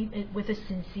believe it with a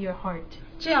sincere heart.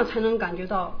 这样才能感觉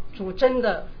到主真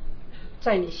的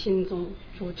在你心中，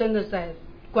主真的在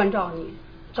关照你、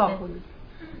照顾你。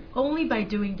 Only by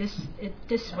doing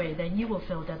this way, then you will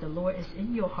feel that the Lord is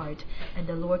in your heart, and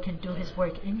the Lord can do His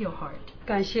work in your heart.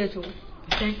 感谢主，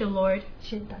 Thank the Lord.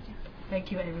 谢谢大家。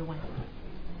 Thank you, everyone.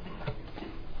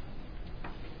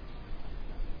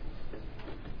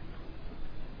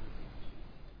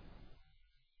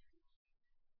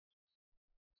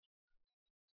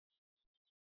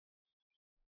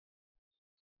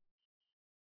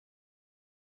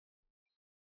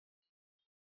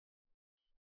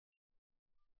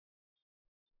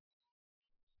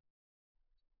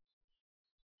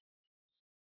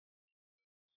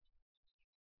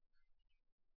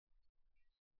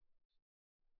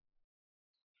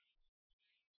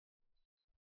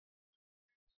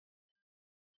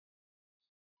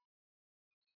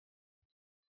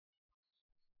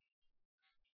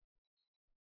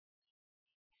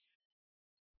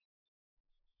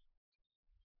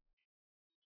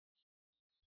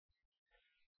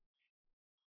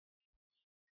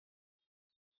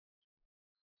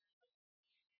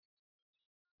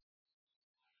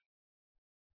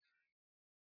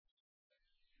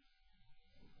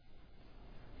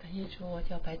 感谢主，我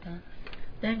叫白丹。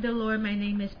 Thank the Lord. My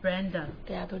name is Brenda.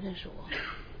 大家都认识我，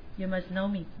 You must know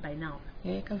me by now.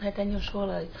 因为刚才丹就说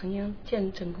了，曾经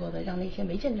见证过的，让那些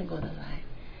没见证过的来。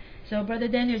 So Brother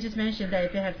Daniel just mentioned that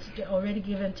if you have already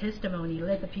given testimony,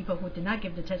 let the people who did not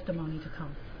give the testimony to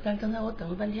come. 但刚才我等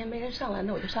了半天没人上来，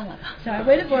那我就上来了。 So I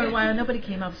waited for a while. Nobody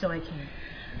came up, so I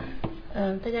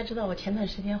came. 大家知道我前段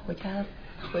时间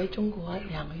回中国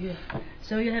2个月。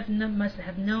 So you must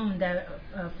have known that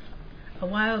a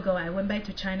while ago I went back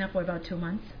to China for about 2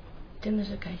 months. 真的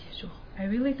是感谢主。 I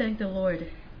really thank the Lord.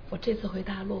 我这次回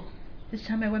大陆 This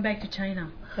time I went back to China.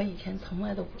 和以前从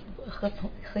来都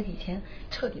和以前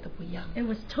彻底的不一样。 It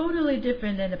was totally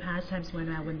different than the past times when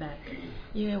I went back.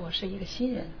 因为我是一个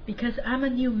新人。 Because I'm a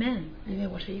new man. 因为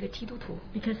我是一个基督徒。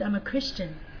 Because I'm a Christian.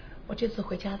 我这次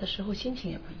回家的时候心情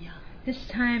也不一样。 This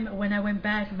time when I went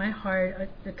back, my heart,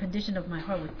 the condition of my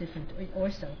heart was different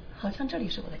also. 好像这里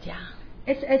是我的家。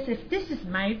 It's as if this is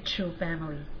my true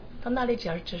family. 到那里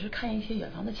只是看一些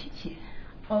远房的亲戚。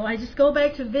 Oh, I just go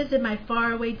back to visit my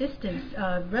faraway distance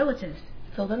relatives.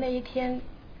 走的那一天，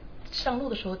上路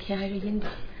的时候天还是阴的。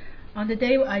 On the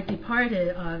day I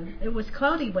departed, it was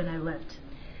cloudy when I left.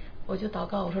 我就祷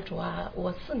告，我说主啊，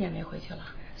我4年没回去了。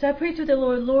 So I prayed to the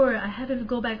Lord, Lord, I haven't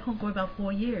go back home for about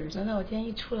 4 years. 难道我今天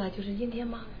一出来就是阴天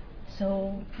吗？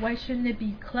 So why shouldn't it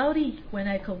be cloudy when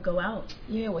I could go out?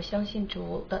 因为我相信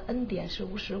主的恩典是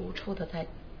无时无处的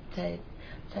在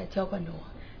浇灌着我。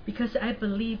 Because I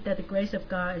believe that the grace of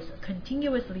God is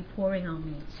continuously pouring on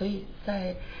me. 所以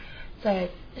在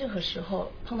任何时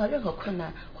候碰到任何困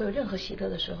难或有任何喜乐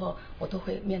的时候，我都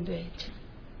会面对，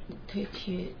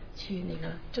去那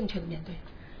个正确的面对。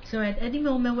 So at any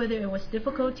moment, whether it was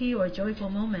difficulty or joyful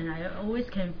moment, I always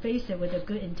can face it with a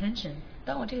good intention.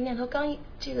 当我这个念头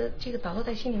这个祷告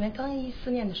在心里面刚一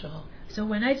思念的时候， So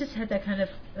when I just had that kind of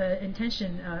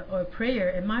intention or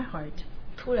prayer in my heart,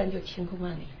 突然就晴空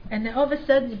万里， and then all of a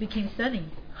sudden it became sunny.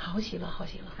 好喜乐，好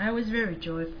喜乐。 I was very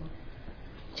joyful.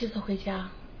 这次回家，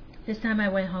 This time I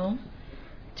went home.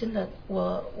 真的，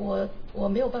我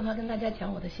没有办法跟大家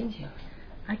讲我的心情。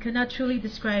 I could not truly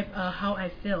describe how I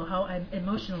feel, how I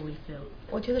emotionally feel.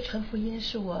 我觉得传福音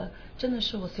真的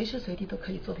是我随时随地都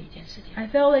可以做的一件事情。 I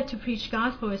felt like to preach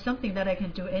gospel is something that I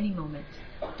can do any moment.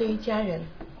 对于家人，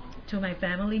 To my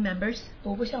family members,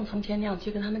 我不像从前那样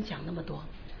去跟他们讲那么多，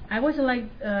 I wasn't like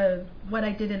what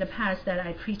I did in the past that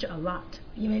I preach a lot.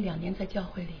 因为2年在教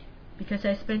会里， Because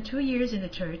I spent 2 years in the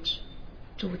church,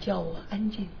 主教我安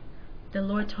静、 the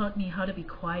Lord taught me how to be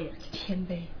quiet, 谦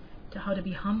卑， how to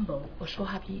be humble, 我说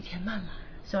话比以前慢了，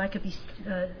 so I could be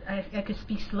I could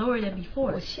speak slower than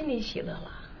我 before. 心里喜乐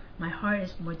了， My heart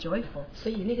is more joyful.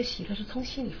 所以那个喜乐是从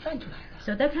心里泛出来的。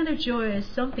 So that kind of joy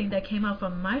is something that came out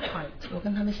from my heart. 我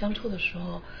跟他们相处的时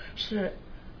候是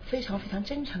非常非常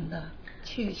真诚的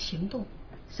去行动。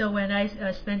 So when I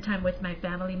spend time with my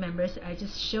family members, I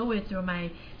just show it through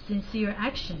my sincere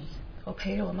actions. 我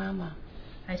陪着我妈妈，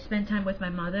 I spend time with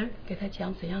my mother, 给她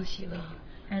讲怎样喜乐，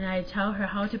 and I tell her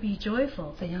how to be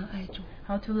joyful, 怎样爱主。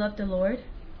 how to love the Lord.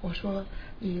 我说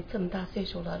你这么大岁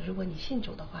数了，如果你信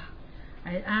主的话，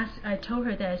 I told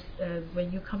her that when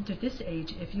you come to this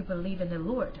age, if you believe in the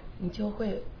Lord, 你就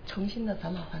会重新的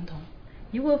返老还童。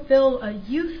 you will feel a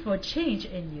youthful change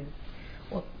in you.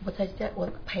 我在家，我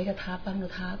陪着她，帮助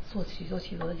她做许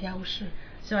多的家务事。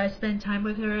 So I spend time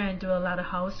with her and do a lot of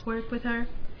housework with her.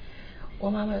 我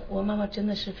妈妈真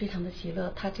的是非常的喜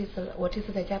乐。我这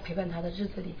次在家陪伴她的日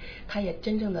子里，她也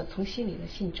真正的从心里的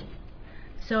信主。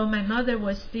 So my mother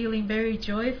was feeling very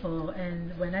joyful,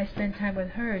 and when I spent time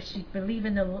with her, she believed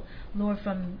in the Lord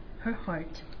from her heart.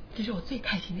 这是我最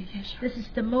开心的一件事。 This is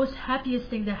the most happiest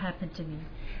thing that happened to me.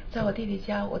 在我弟弟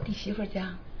家，我弟媳妇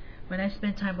家， When I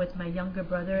spent time with my younger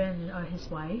brother and his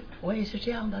wife, 我也是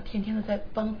这样的，天天的在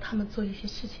帮他们做一些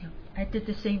事情。 I did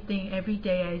the same thing every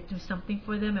day. I do something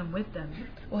for them and with them.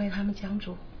 我给他们讲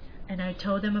主， And I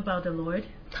told them about the Lord.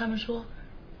 他们说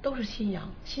都是信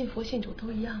仰，信佛信主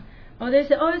都一样。 Oh, they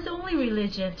said, oh, it's only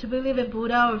religion. To believe in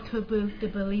Buddha or to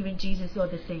believe in Jesus are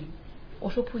the same. 我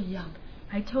说不一样。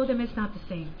 I told them it's not the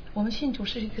same. 我们信主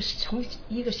是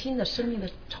一个新的生命的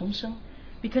重生。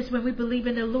 Because when we believe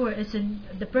in the Lord, it's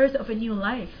the birth of a new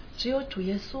life. 只有主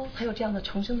耶稣才有这样的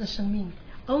重生的生命。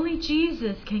 Only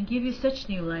Jesus can give you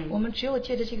such new life. 我们只有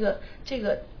借着这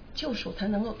个救赎，才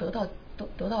能够得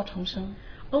到重生。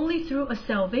 Only through a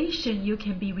salvation you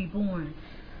can be reborn.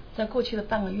 在过去的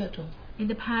半个月中， In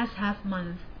the past half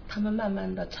month, 他们慢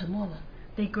慢的沉默了，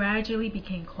 they gradually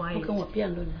became 不 quiet. 跟我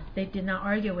辩论了。 They did not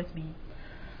argue with me.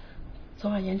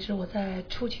 总而言之，我在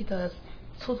出去的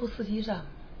出租司机上，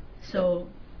 So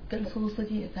跟出租司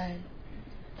机也在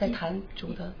谈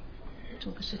主的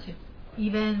事情。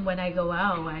 even when I go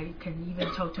out, I can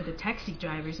even talk to the taxi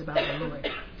drivers about the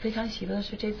Lord. 非常喜乐的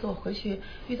是，这次我回去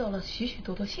遇到了许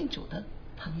多信主的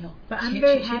朋友， But I'm 许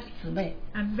very 许 happy. 姊妹。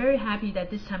 I'm very happy that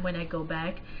this time when I go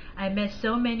back, I met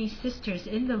so many sisters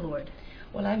in the Lord.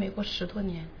 我来美国10多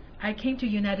年， I came to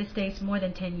United States more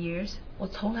than 10 years. 我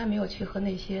从来没有去和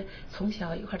那些从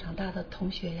小一块长大的同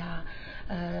学呀、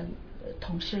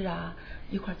同事啊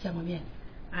一块见过面。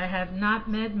 I have not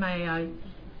met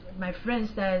my friends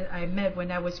that I met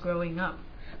when I was growing up.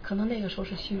 可能那个时候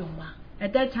是虚荣吧。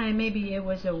 At that time, maybe it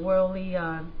was a worldly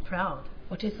proud.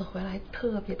 我这次回来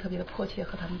特别特别的迫切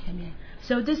和他们见面。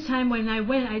So this time when I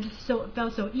went, I just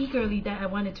felt so eagerly that I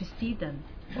wanted to see them.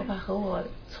 我把和我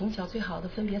从小最好的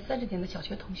分别30年的小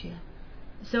学同学。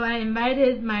So I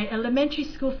invited my elementary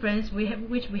school friends,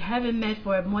 which we haven't met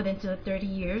for more than 30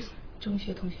 years. 中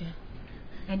学同学。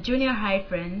And junior high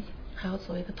friends. 还有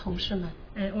所谓的同事们。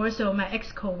And also my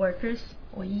ex-co-workers.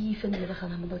 我一一分别的和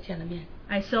他们都见了面。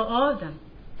I saw all of them.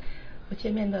 我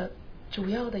见面的主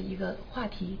要的一个话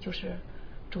题就是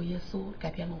主耶稣改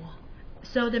变了我。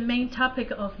So the main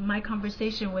topic of my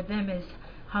conversation with them is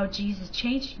how Jesus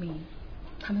changed me.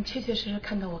 他们确确实实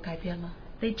看到我改变了。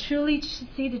They truly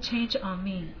see the change on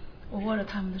me. 我握着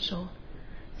他们的手。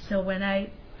So when I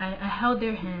held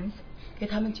their hands. 给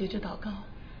他们觉知祷告。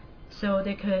So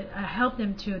they could help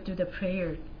them to do the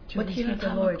prayer to receive the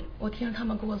Lord. 我听着他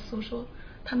们跟我诉说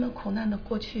他们苦难的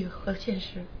过去和现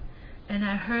实。And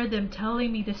I heard them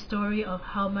telling me the story of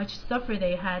how much suffer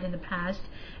they had in the past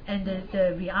and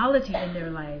the reality in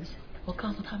their lives. 我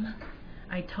告诉他们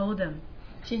I told them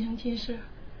今生今世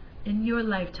in your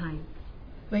lifetime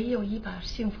唯有一把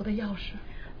幸福的钥匙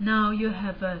Now you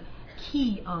have a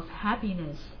key of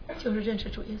happiness 就是认识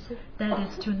主耶稣 That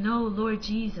is to know Lord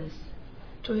Jesus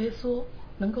主耶稣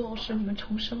能够使你们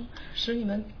重生使你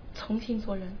们重新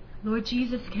做人 Lord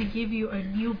Jesus can give you a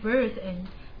new birth and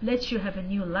let you have a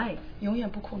new life 永远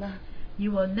不苦难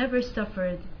You will never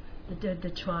suffer the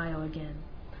trial again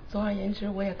总而言之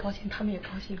我也高兴他们也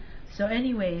高兴 So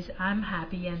anyways I'm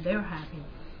happy and they're happy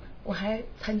我还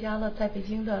参加了在北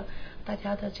京的大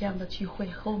家的这样的聚会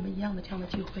和我们一样的这样的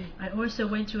聚会 I also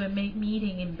went to a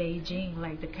meeting in Beijing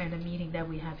like the kind of meeting that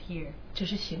we have here 只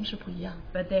是形式不一样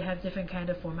But they have different kind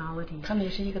of formalities 他们也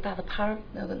是一个大的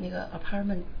那个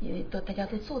apartment 也都大家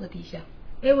都坐在地下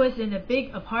It was in a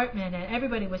big apartment and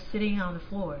everybody was sitting on the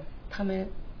floor 他们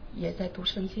也在读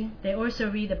圣经 They also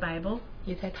read the Bible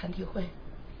也在谈体会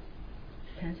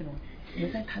谈什么也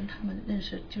在谈他们认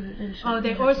识 Oh,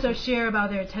 they also share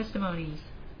about their testimonies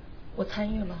我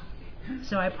参与了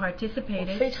So I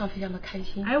participated 我非常非常的开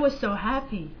心 I was so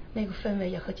happy 那个氛围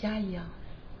也和家一样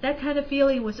That kind of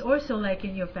feeling was also like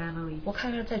in your family 我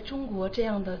看到在中国这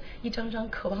样的一张张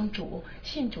渴望主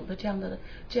信主的这样的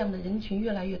人群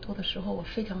越来越多的时候我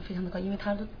非常非常的高兴因为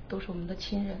他都是我们的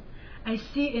亲人I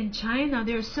see in China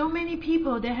there are so many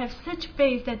people that have such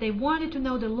faith that they wanted to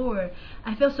know the Lord.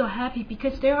 I feel so happy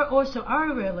because they are also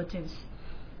our relatives.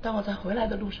 当我在回来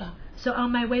的路上 So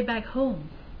on my way back home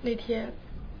那天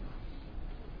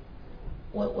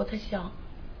我在想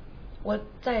我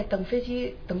在等飞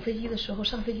机的时候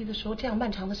上飞机的时候这样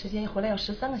漫长的时间回来要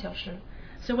13个小时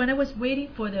So when I was waiting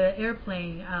for the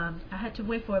airplane, I had to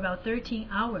wait for about 13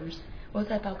 hours. 我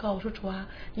在祷告我说主啊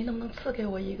你能不能赐给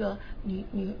我一个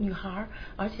女孩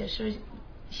而且是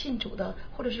信主的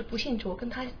或者是不信主跟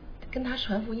他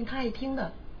传福音他爱听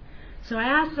的 So I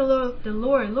asked the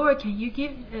Lord, can you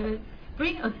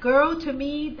bring a girl to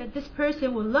me that this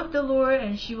person will love the Lord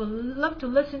and she will love to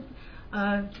listen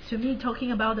to me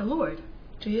talking about the Lord.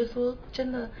 主耶稣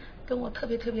真的跟我特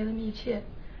别特别的密切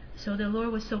So the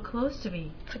Lord was so close to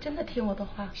me. 他真的听我的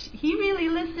话 He really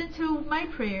listened to my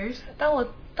prayers. 当我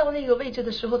到那个位置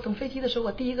的时候等飞机的时候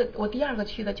我第二个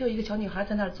去的就一个小女孩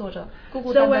在那儿坐着孤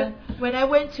孤单单 So when I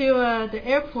went to the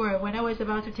airport, when I was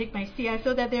about to take my seat, I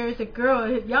saw that there was a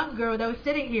young girl that was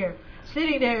sitting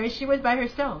there, and she was by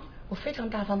herself. 我非常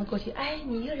大方的过去哎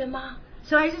你一个人吗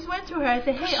So I just went to her. I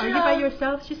said, hey, are you by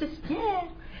yourself? She says, yeah.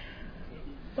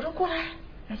 我说过来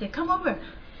I said, come over.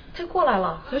 她过来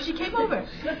了 So she came over.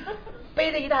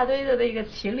 背着一大堆的那个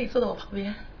行李坐在我旁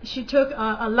边 She took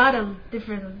a lot of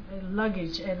different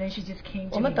luggage and then she just came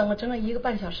to 我们 me. 等了整整1个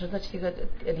半小时的这个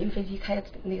临飞机开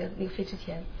那个飞之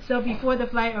前 So before the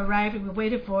flight arrived, we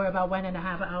waited for about 1.5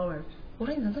 hours. 我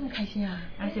说你怎么这么开心啊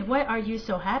I said, why are you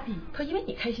so happy? 她说因为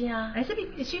你开心啊 I said,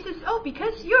 she says, oh,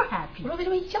 because you're 我 happy. 说为什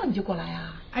么一叫你就过来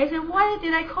啊 I said, why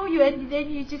did I call you and then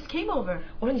you just came over?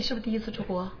 我说你是不是第一次出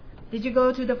国 Did you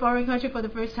go to the foreign country for the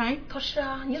first time? 她说是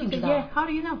啊你怎 She 么知 said, 道 yeah, how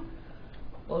do you know?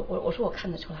 我说我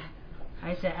看得出来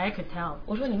I said, I could tell.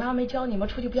 我说你妈妈没教你吗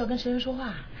出去不要跟生人说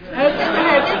话 I said to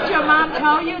her, didn't your mom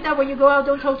tell you that when you go out,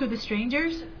 don't talk to the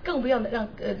strangers? 更不要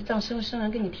让生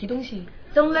人跟你提东西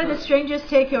Don't let the strangers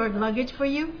take your luggage for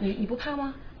you. 你不怕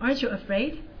吗 Aren't you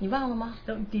afraid? 你忘了吗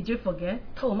Did you forget?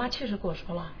 她我妈确实跟我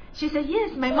说了 She said,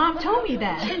 yes, my mom told me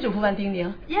that. 千嘱咐万叮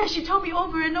咛 Yeah, she told me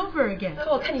over and over again. 她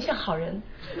说我看你像好人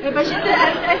But she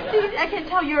said, I can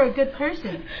tell you're a good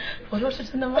person. 我说是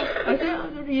真的吗 I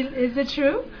said, is it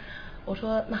true? 我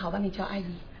说那好吧你叫阿姨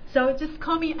So just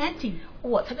call me auntie.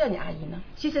 我才不叫你阿姨呢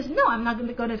She says, no, I'm not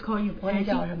going to call you 我说你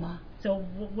叫我 auntie. 什么 So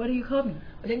what do you call me?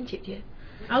 我叫你姐姐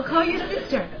I'll call you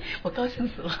sister. 我高兴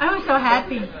死了。 I was so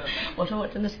happy. 我说我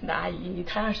真的是你的阿姨，你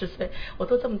才20岁，我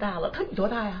都这么大了。他说你多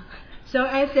大呀？ So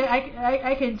I said,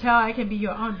 I can tell I can be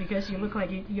your aunt because you look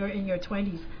like you're in your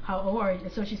 20s. How old are you?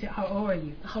 So she said, how old are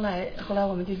you? 后来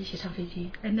我们就一起上飞机。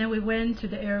 And then we went to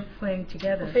the airplane 我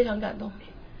together. 非常感动。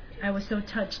 I was so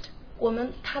touched.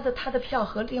 他的票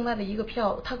和另外的一个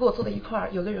票，他给我坐在一块儿。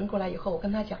有个人过来以后，我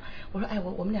跟他讲，我说，哎，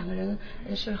我们2个人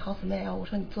是好姊妹啊。我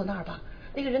说你坐那儿吧。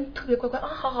那个人特别乖乖啊，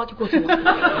好好就过去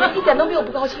了，一点都没有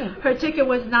不高兴。Her ticket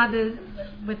was not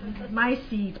with my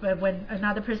seat, but when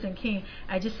another person came,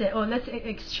 I just said, oh, let's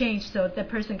exchange so that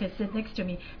person can sit next to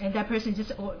me, and that person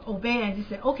just obeyed and just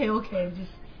said, okay, and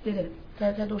just did it.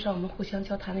 在路上我们互相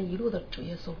交谈了一路的主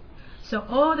耶稣。So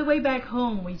all the way back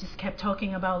home, we just kept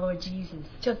talking about Lord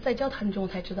Jesus. 在交谈中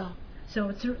才知道。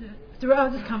So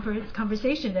throughout this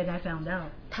conversation that I found out.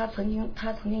 他曾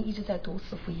经一直在读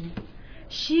4福音。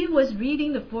She was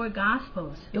reading the 4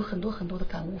 Gospels. 有很多的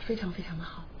感悟，非常的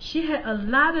好。She had a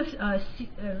lot of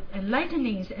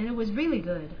enlightenings, and it was really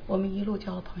good. 我们一路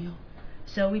交了朋友。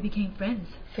So we became friends.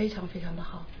 非常的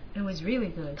好。It was really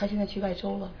good. 她现在去外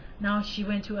州了。Now she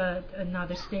went to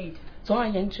another state. 总而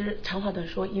言之，长话短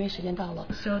说，因为时间到了。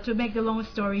So to make the long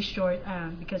story short,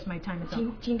 because my time is up.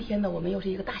 今天呢，我们又是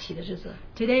一个大喜的日子。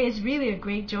Today is really a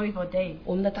great, joyful day.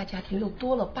 我们的大家庭又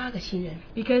多了8个新人。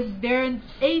Because there are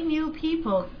 8 new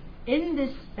people in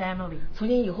this family. 从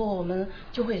今以后，我们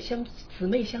就会姊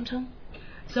妹相称。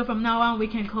So from now on, we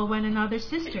can call one another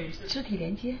sisters. 肢体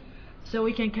连接。So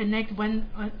we can connect one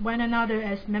another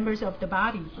as members of the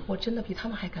body. 我真的比他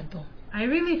们还感动。I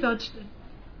really felt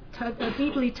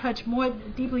more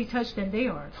deeply touched than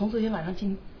they are. 从昨天晚上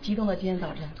激动到今天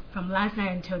早晨。From last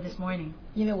night until this morning.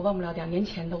 因为我忘不了2年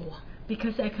前的我。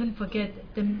Because I couldn't forget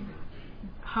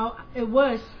how it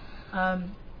was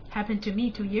happened to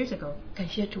me 2 years ago. 感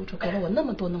谢主给了我那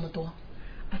么多。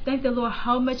I thank the Lord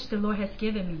how much the Lord has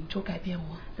given me. 主改变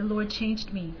我。The Lord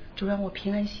changed me. 主让我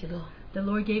平安喜乐。The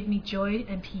Lord gave me joy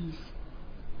and peace.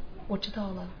 我知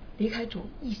道了，离开主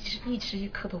一时一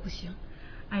刻都不行。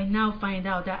I now find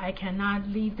out that I cannot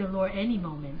leave the Lord any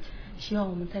moment. 希望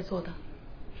我们在座的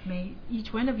May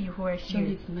each one of you who are 兄 here,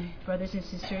 弟姊妹， brothers and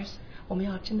sisters, 我们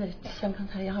要真的像刚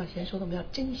才杨小贤说的，我们要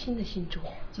真心的信主，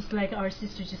 just like our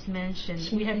sister just mentioned,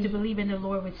 Sin- we have to believe in the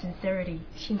Lord with sincerity.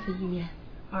 心思意念，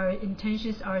 Our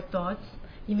intentions, our thoughts,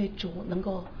 因为主能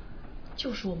够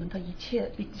救赎我们的一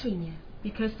切罪孽，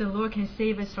 because the Lord can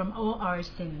save us from all our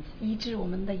sins. 医治我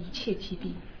们的一切疾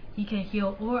病， He can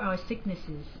heal all our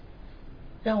sicknesses,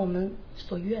 让我们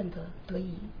所愿的得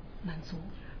以满足。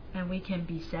 and we can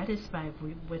be satisfied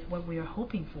with what we are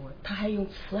hoping for. 他还用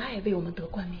慈爱为我们得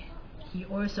冠冕， He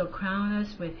also crowned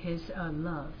us with His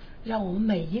love. 让我们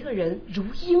每一个人如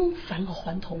鹰返老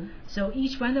还童。 So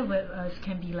each one of us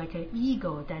can be like an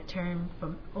eagle that turned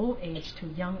from old age to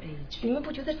young age. 你们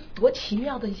不觉得多奇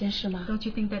妙的一件事吗？ Don't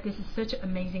you think that this is such an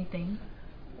amazing thing?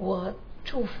 我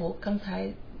祝福刚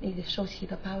才那个受洗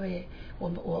的8位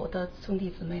我的兄弟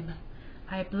姊妹们。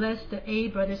 I bless the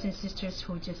 8 brothers and sisters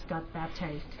who just got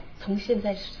baptized. 从现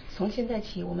在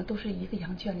起，我们都是一个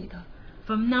羊圈里的。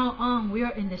 From now on, we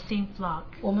are in the same flock.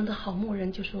 我们的好牧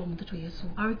人就是我们的主耶稣。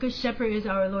 Our good shepherd is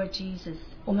our Lord Jesus.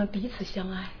 我们彼此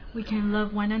相爱， We can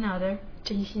love one another,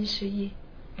 真心实意，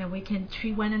 and we can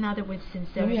treat one another with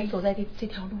永远 sincerity 走在这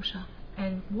条路上。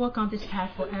 and walk on this path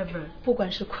forever. 不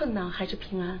管是困难还是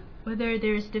平安， Whether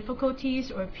there is difficulties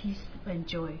or peace and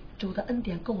joy, 主的恩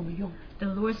典够我们用。 the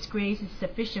Lord's grace is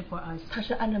sufficient for us. 他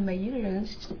是按照每一个人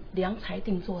量才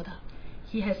定做的，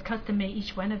 He has custom-made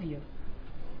each one of you.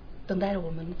 等待着我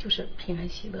们就是平安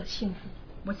喜乐幸福。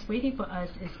 What's waiting for us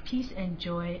is peace and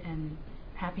joy and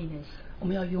happiness. 我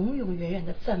们要永永远远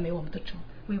的赞美我们的主，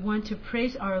 We want to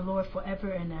praise our Lord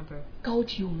forever and ever. 高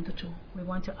举我们的主， We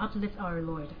want to uplift our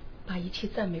Lord. 把一切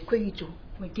赞美归于主。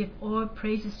 We give all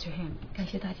praises to Him. 感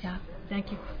谢大家。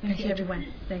 Thank you. Thank you, everyone.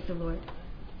 Thank the Lord.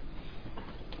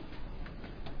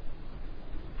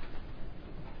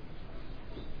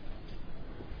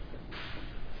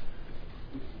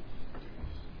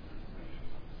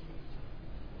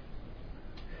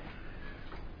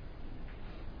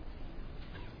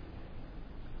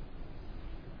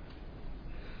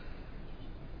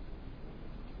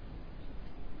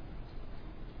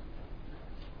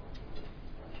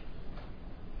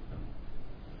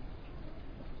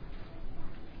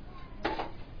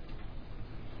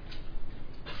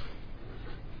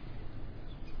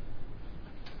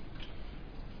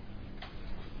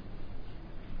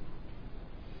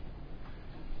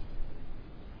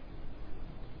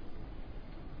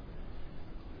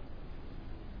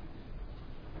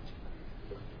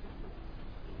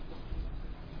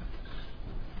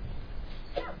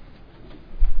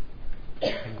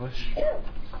 English.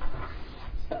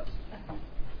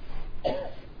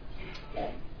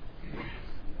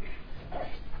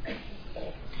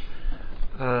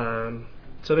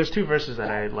 So there's two verses that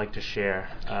I'd like to share.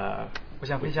 我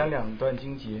想分享2段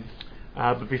经节。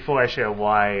But before I share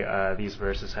why these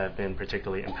verses have been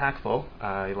particularly impactful,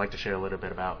 I'd like to share a little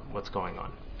bit about what's going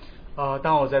on.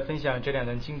 当我在分享这2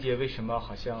段经节为什么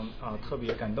好像特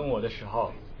别感动我的时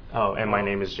候。Oh, and my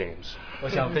name is James. 我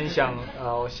想分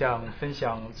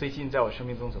享最近在我生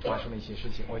命中所发生的一些事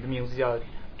情。我的名字叫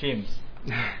James.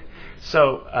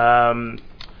 So,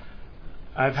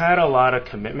 I've had a lot of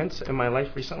commitments in my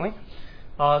life recently.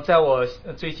 在我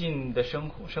最近的生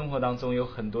活当中，有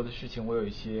很多的事情，我有一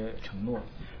些承诺。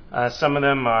Some of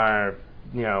them are,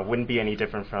 wouldn't be any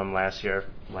different from last year,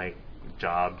 like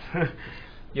job.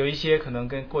 有一些可能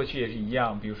跟过去也是一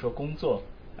样，比如说工作。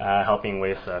Helping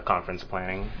with conference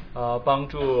planning. 帮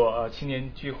助青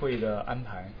年聚会的安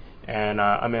排。And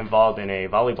I'm involved in a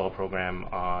volleyball program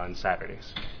on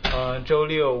Saturdays. 周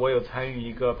六我有参与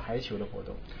一个排球的活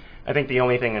动。I think the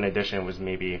only thing in addition was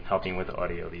maybe helping with the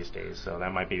audio these days, so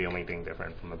that might be the only thing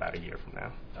different from about a year from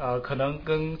now. 可能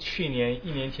跟去年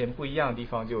1年前不一样的地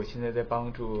方，就我现在在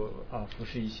帮助服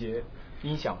侍一些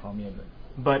音响方面的。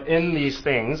But in these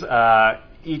things,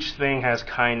 each thing has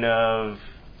kind of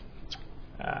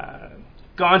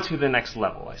gone to the next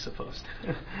level, I suppose.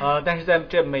 但是在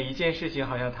这每一件事情，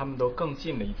好像他们都更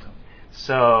进了一层。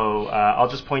So I'll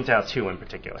just point out 2 in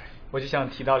particular. 我就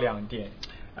想提到2点。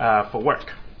For work.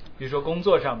 比如说工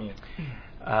作上面。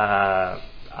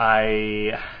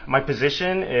My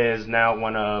position is now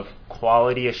one of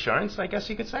quality assurance, I guess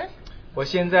you could say. 我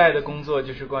现在的工作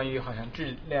就是关于好像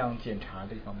质量检查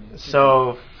这方面的。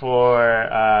So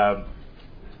for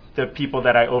the people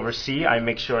that I oversee, I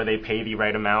make sure they pay the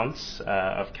right amounts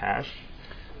of cash.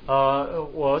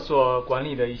 我所管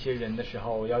理的一些人的时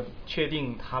候，我要确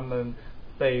定他们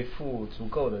被付足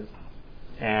够的。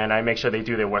And I make sure they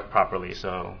do their work properly,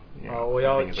 so. 我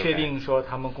要确定说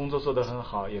他们工作做得很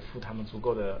好，也付他们足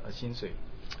够的薪水。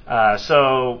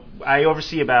So I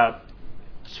oversee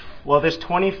there's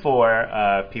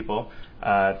 24 people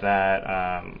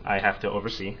that I have to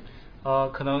oversee.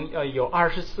 可能有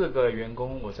24个员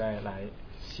工，我再来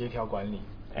协调管理。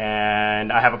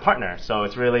And I have a partner, so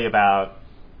it's really about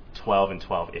 12 and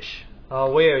 12-ish.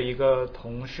 我也有一个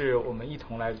同事，我们一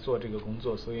同来做这个工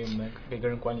作，所以我们每个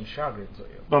人管理12个人左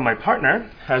右。But my partner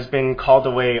has been called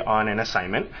away on an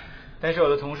assignment. 但是我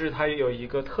的同事他有一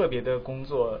个特别的工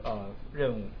作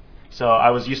任务。So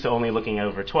I was used to only looking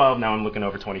over 12, now I'm looking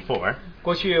over 24.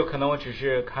 过去可能我只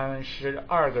是看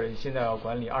12个人，现在要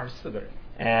管理24个人。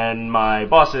And my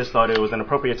bosses thought it was an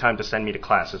appropriate time to send me to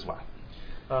class as well.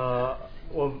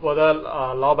 我的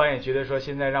老板也觉得说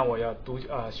现在让我要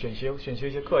选修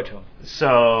一些课程。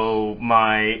So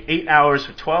my 8 hours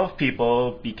for 12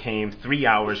 people became 3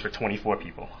 hours for 24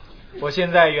 people. 我现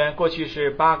在过去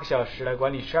是8个小时来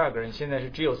管理12个人，现在是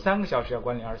只有3个小时要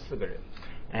管理24个人。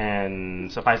And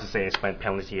suffice to say, I spent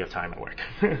plenty of time at work.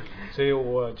 所以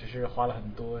我就是花了很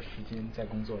多时间在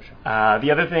工作上。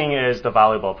The other thing is the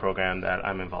volleyball program that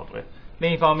I'm involved with.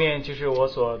 另一方面就是我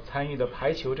所参与的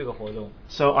排球这个活动。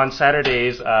So on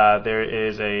Saturdays, there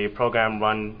is a program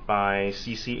run by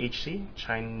CCHC,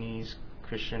 Chinese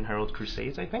Christian Herald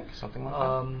Crusades, I think, something like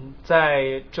that.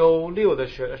 在周六的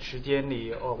时间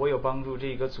里，我有帮助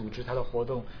这个组织它的活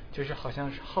动，就是好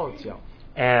像是号角。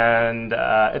And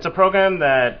it's a program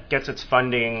that gets its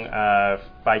funding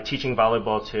by teaching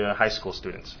volleyball to high school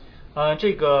students.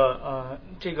 这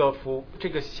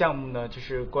个项目呢，就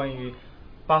是关于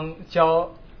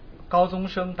教高中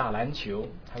生打篮球，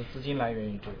它的资金来源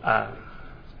于这个。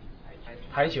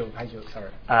排球 sorry.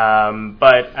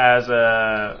 But as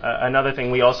another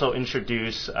thing, we also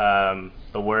introduce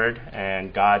the Word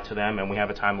and God to them, and we have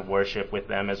a time of worship with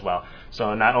them as well.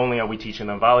 So not only are we teaching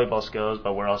them volleyball skills,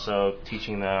 but we're also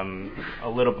teaching them a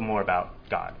little bit more about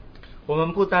God. 我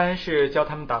们不单是教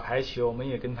他们打排球，我们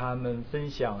也跟他们分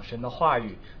享神的话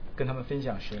语，跟他们分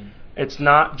享神。It's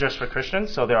not just for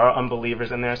Christians, so there are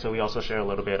unbelievers in there, so we also share a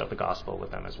little bit of the gospel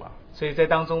with them as well. 所以在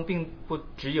当中并不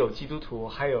只有基督徒，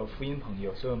还有福音朋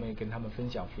友，所以我们也跟他们分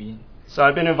享福音。So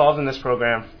I've been involved in this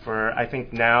program for, I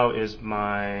think now is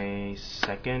my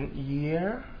 2nd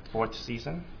year, 4th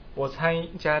season. 我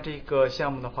参加这个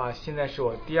项目的话，现在是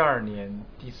我第2年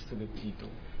第4个季度。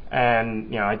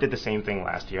And I did the same thing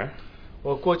last year.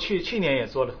 我去年也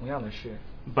做了同样的事。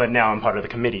But now I'm part of the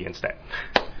committee instead.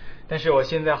 但是我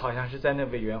现在好像是在那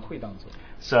委员会当中。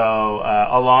So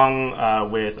along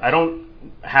with, I don't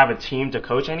have a team to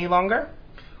coach any longer.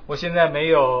 我现在没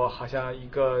有好像一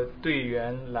个队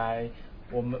员来，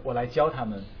我来教他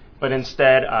们。But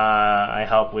instead, I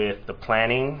help with the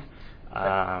planning.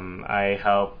 I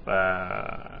help,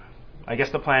 I guess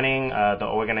the planning, the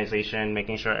organization,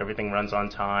 making sure everything runs on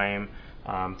time,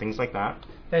 things like that.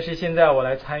 但是现在我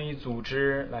来参与组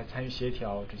织，来参与协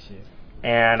调这些。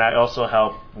And I also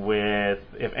help with,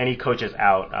 if any coach is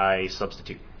out, I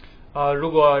substitute.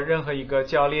 如果任何一个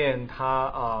教练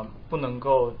他不能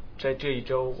够在这一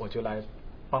周，我就来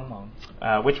帮忙。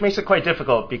Which makes it quite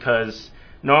difficult because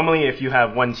normally if you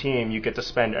have one team, you get to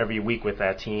spend every week with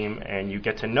that team and you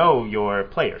get to know your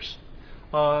players.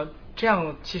 这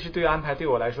样其实对安排对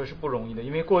我来说是不容易的，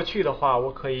因为过去的话，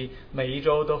我可以每一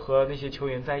周都和那些球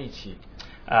员在一起。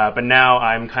But now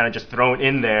I'm kind of just thrown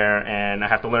in there and I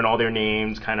have to learn all their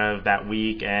names kind of that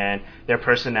week and their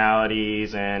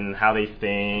personalities and how they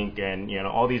think and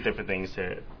all these different things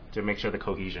to make sure the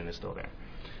cohesion is still there.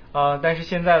 但是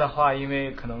现在的话，因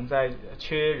为可能在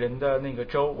缺人的那个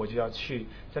周，我就要去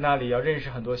在那里要认识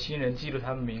很多新人，记住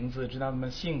他们名字，知道他们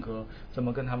性格，怎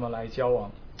么跟他们来交往。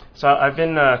So I've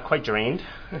been quite drained.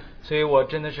 所以我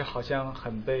真的是好像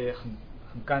很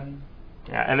干。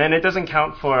Yeah, and then it doesn't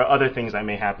count for other things that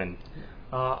may happen.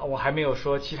 我还没有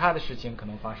说其他的事情可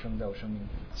能发生在我生命里。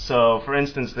So, for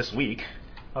instance, this week,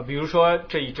 比如说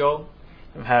这一周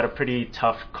I've had a pretty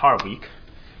tough car week.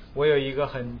 我有一个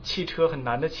很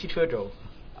难的汽车周。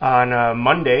On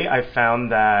Monday, I found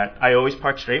that I always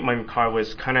park straight. My car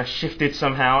was kind of shifted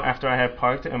somehow after I had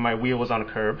parked, and my wheel was on a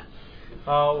curb.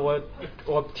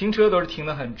 我停车都是停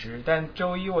得很直，但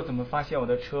周一我怎么发现我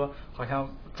的车好像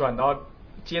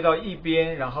接到一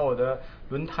边，然后我的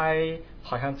轮胎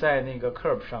好像在那个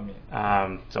curb 上面。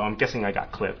So I'm guessing I got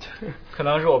clipped. 可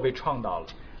能是我被撞到了。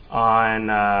On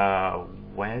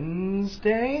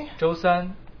Wednesday, 周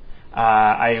三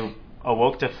I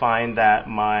awoke to find that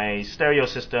my stereo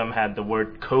system had the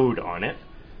word code on it.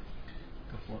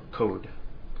 Code.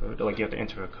 Like you have to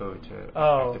enter a code to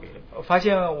activate it. 我发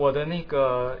现我的那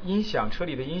个车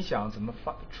里的音响怎么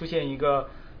出现一个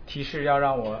提示要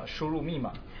让我输入密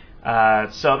码。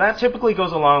So that typically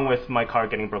goes along with my car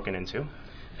getting broken into.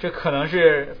 这可能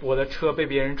是我的车被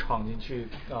别人闯进去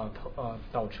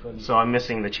倒车里。So I'm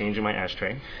missing the change in my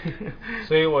ashtray.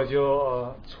 所以我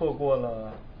就错过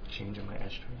了 change in my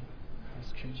ashtray.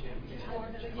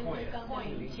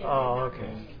 OK.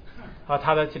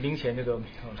 他的零钱这个没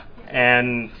有了。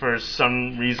And for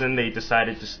some reason, they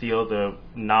decided to steal the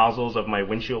nozzles of my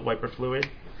windshield wiper fluid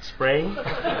spray.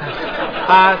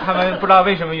 他们不知道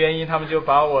为什么原因，他们就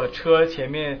把我车前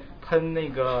面喷那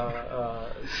个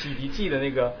洗涤剂的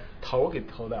那个头给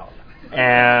偷掉了。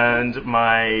And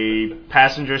my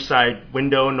passenger side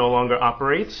window no longer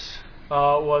operates.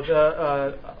 我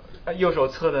的右手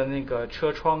侧的那个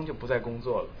车窗就不再工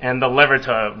作了。And the lever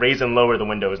to raise and lower the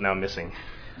window is now missing.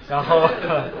 然后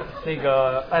那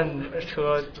个按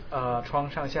车窗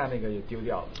上下那个也丢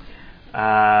掉了。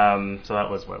So that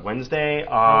was what, Wednesday?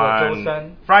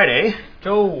 On Friday,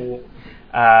 周五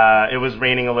it was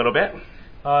raining a little bit.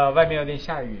 外面有点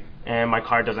下雨。And my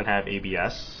car doesn't have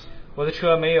ABS. 我的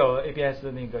车没有 ABS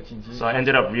的那个紧急。So I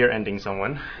ended up rear-ending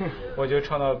someone. 我就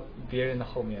撞到别人的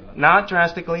后面了。Not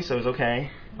drastically, so it was okay.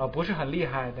 不是很厉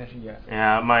害，但是也。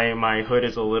Yeah, my hood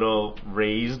is a little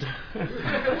raised.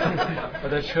 我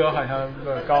的车好像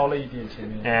高了一点前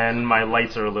面。And my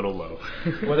lights are a little low.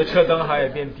 我的车灯好像也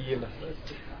变低了。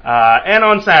And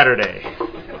on Saturday.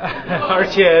 而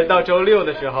且到周六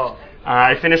的时候。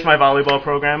I finished my volleyball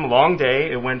program. Long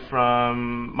day. It went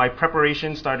from my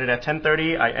preparation started at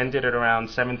 10:30. I ended at around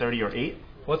 7:30 or 8.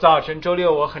 我周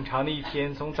六我很长的一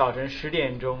天，从早晨10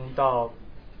点钟到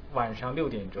晚上6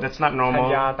点钟。That's not normal. 参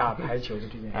加打排球的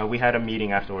这件。We had a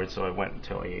meeting afterwards, so I went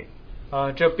until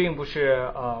 8. 这并不是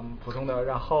普通的，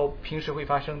然后平时会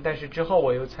发生，但是之后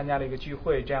我又参加了一个聚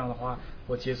会，这样的话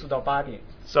我结束到8点。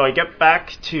So I get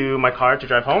back to my car to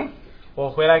drive home. 我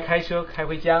回来开车开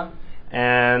回家。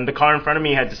And the car in front of me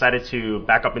had decided to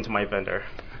back up into my fender.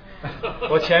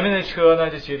 我前面的车呢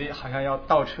就决定好像要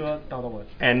倒车倒到我。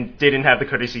And didn't have the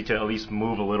courtesy to at least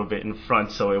move a little bit in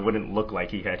front so it wouldn't look like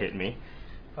he had hit me.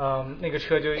 那个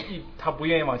车就他不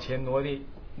愿意往前挪一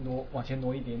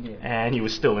点点。And he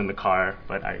was still in the car,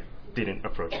 but I didn't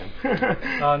approach him.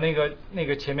 那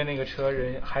个前面那个车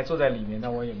人还坐在里面，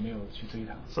但我也没有去追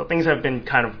他。So things have been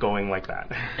kind of going like that.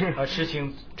 事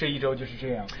情这一周就是这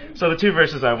样。So the two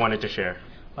verses I wanted to share.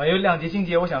 有2节经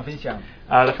节我想分享。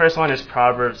The first one is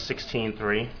Proverbs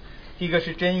 16:3. 第一个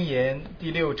是箴言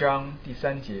第6章第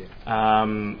3节。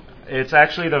It's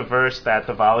actually the verse that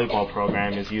the volleyball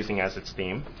program is using as its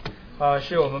theme.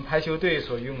 是我们排球队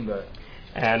所用的。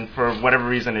And for whatever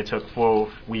reason, it took 4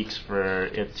 weeks for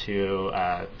it to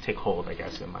take hold, I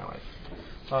guess, in my life.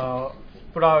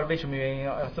 不知道为什么原因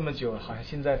要这么久，好像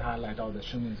现在他来到的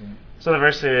生命中。So the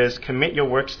verse is, commit your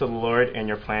works to the Lord and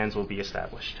your plans will be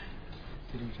established.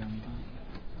 16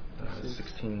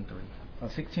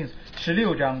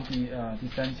章第3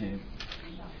节。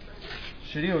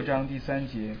16章第3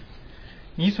节，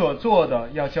你所做的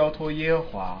要交托耶和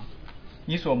华，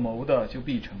你所谋的就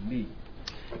必成立。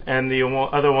And the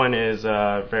other one is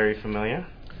very familiar.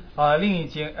 另一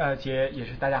节也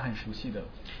是大家很熟悉的。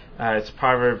It's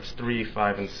Proverbs 3,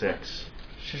 5, and 6.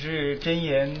 是箴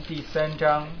言第3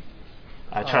章。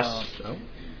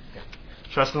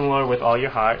Trust in the Lord with all your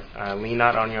heart. Lean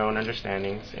not on your own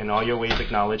understandings. In all your ways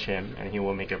acknowledge Him, and He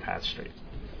will make your path straight.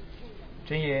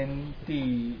 箴言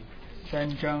第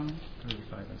3章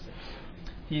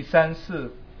第3、4、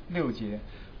6节，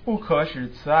不可使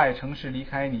慈爱诚实离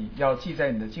开你，要记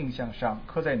在你的镜像上，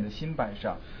刻在你的心板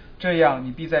上。这样，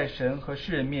你必在神和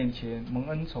世人面前蒙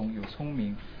恩宠，有聪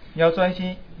明。你要专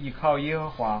心倚靠耶和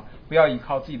华，不要倚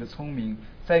靠自己的聪明。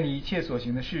在你一切所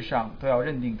行的事上，都要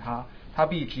认定他，他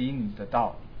必指引你的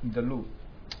道，你的路。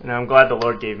And I'm glad the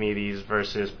Lord gave me these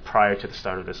verses prior to the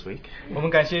start of this week. 我们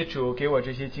感谢主给我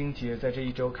这些经节，在这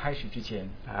一周开始之前。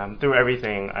Through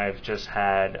everything, I've just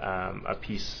had a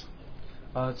peace.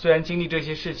 虽然经历这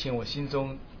些事情，我心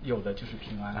中有的就是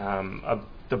平安。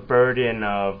The burden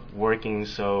of working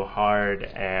so hard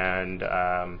and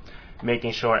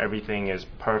making sure everything is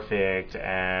perfect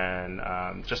and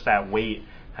just that weight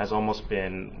has almost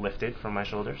been lifted from my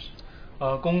shoulders.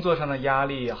 工作上的压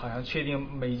力，好像确定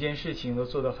每一件事情都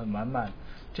做得很完满，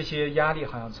这些压力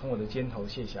好像从我的肩头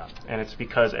卸下。And it's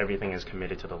because everything is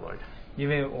committed to the Lord. 因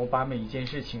为我把每一件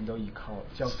事情都依靠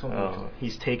交托给主。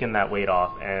He's taken that weight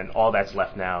off, and all that's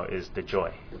left now is the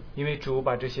joy. 因为主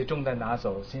把这些重担拿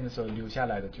走，现在所留下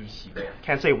来的就是喜乐。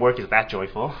Can't say work is that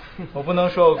joyful. 我不能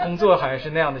说工作好像是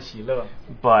那样的喜乐。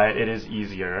But it is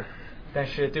easier. 但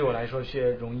是对我来说却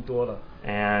容易多了。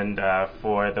And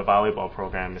for the volleyball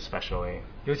program especially.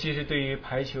 尤其是对于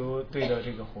排球队的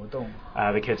这个活动。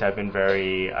The kids have been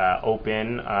very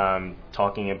open,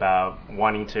 talking about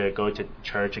wanting to go to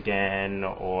church again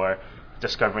or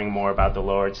discovering more about the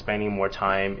Lord, spending more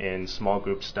time in small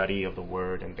group study of the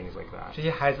Word and things like that. 这些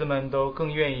孩子们都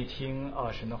更愿意听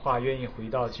神的话，愿意回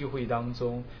到聚会当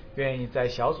中，愿意在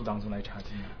小组当中来查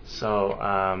经。So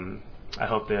I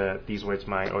hope that these verses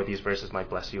might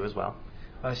bless you as well.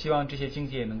 希望这些经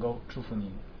节也能够祝福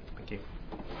您。Thank you.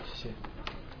 谢谢。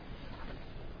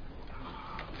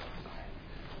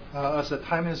As the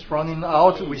time is running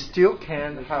out, we still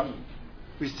can have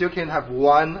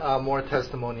one more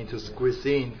testimony to squeeze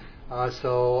in.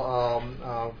 So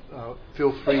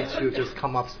feel free to just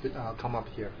come up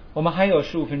here. 我们还有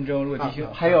15分钟，如果弟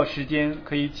兄还有时间，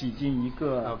可以挤进一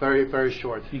个 very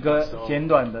short 一个简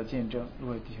短的见证，如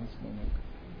果弟兄姊妹们。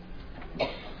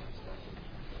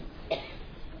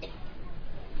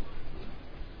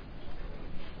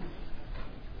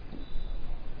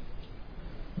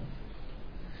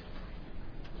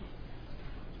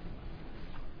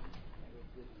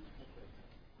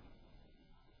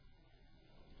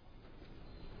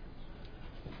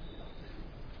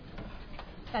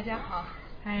大家好。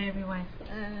Hi everyone.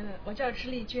 我叫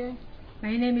支丽娟。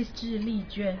My name is 支丽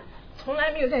娟。从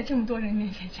来没有在这么多人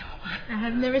面前讲话。I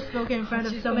have never spoken in front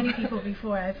of so many people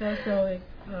before. I felt so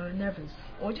nervous.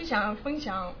 我就想分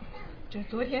享，就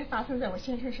昨天发生在我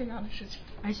先生身上的事情。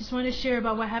I just want to share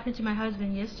about what happened to my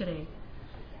husband yesterday.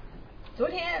 昨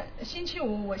天星期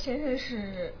五，我先生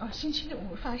是星期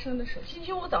五发生的事。星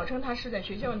期五早晨，他是在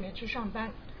学校里面去上班。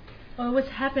What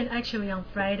happened actually on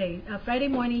Friday? Friday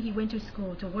morning he went to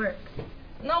school to work.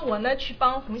 那我呢去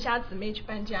帮红霞姊妹去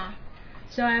搬家。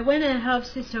So I went and helped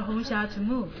Sister Hongxia to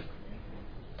move.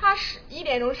 她11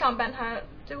点钟上班，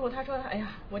最后她说：“哎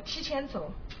呀，我提前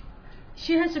走。”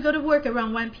 She has to go to work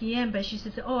around 1 p.m. but she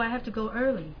says, "Oh, I have to go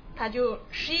early." 她就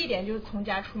11点就从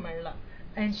家出门了。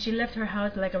And she left her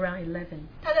house like around 11.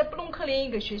 她在布隆克林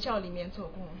一个学校里面做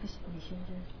工。你先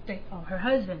生？对。Oh, her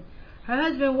husband. Her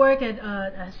husband worked at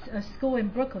a school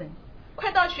in Brooklyn.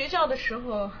 快到学校的时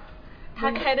候，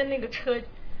他开的那个车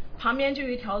旁边就有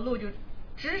一条路，就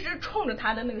直冲着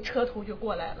他的那个车头就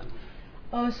过来了。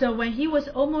Oh, so when he was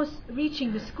almost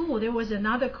reaching the school, there was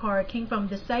another car came from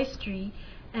the side street,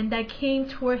 and that came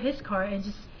toward his car and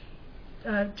just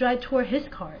drive toward his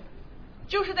car.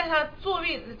 就是在他座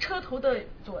位车头的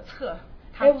左侧，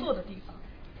他坐的地方。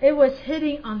It was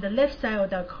hitting on the left side of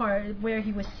the car where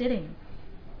he was sitting.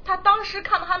 他当时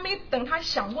看到还没等他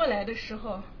想过来的时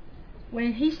候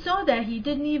 ，When he saw that, he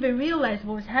didn't even realize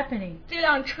what was happening. 这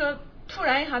辆车突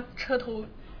然一下车头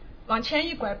往前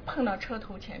一拐，碰到车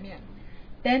头前面。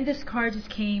Then this car just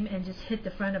came and just hit the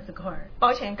front of the car.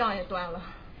 保险杠也断了。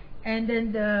And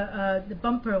then the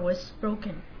bumper was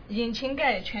broken. 引擎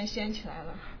盖也全掀起来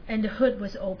了。And the hood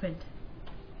was opened.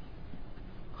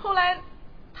 后来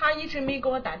他一直没给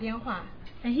我打电话。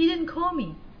And he didn't call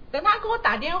me. 等他给我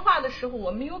打电话的时候，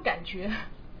我没有感觉。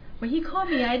When he called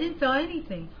me, I didn't feel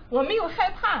anything. 我没有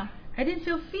害怕。I didn't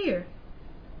feel fear.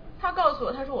 他告诉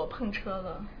我，他说我碰车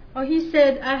了。Oh, he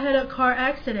said I had a car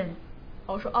accident.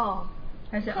 我说哦。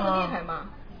I said, 这么厉害吗？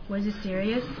 Was it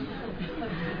serious?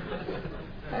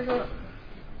 他说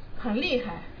很厉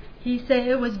害。He said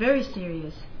it was very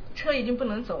serious. 车已经不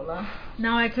能走了。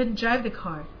Now I couldn't drive the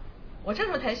car. 我这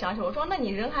时候才想起，我说那你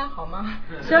人还好吗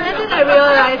So and then I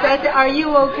realized, I said, Are you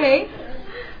okay?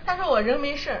 他说我人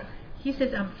没事。He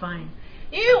says I'm fine.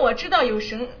 因为我知道有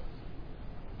神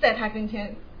在他跟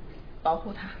前保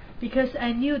护他。Because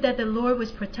I knew that the Lord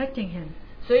was protecting him.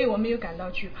 所以我没有感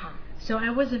到惧怕。So I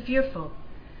wasn't fearful.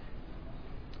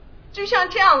 就像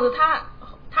这样子，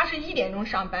他是1点钟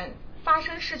上班，发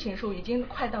生事情的时候已经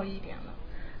快到1点了。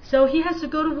So he has to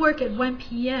go to work at 1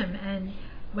 p.m. and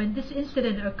when this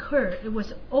incident occurred, it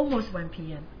was almost 1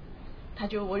 p.m.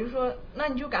 我就说，那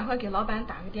你就赶快给老板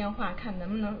打个电话，看能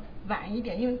不能晚一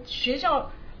点，因为学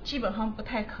校基本上不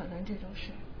太可能这种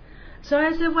事。So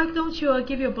I said, why don't you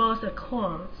give your boss a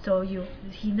call so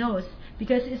he knows,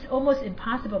 because it's almost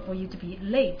impossible for you to be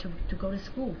late to go to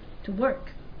school, to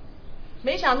work.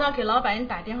 没想到给老板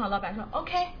打电话，老板说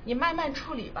OK， 你慢慢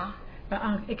处理吧。But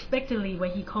unexpectedly,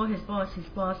 when he called his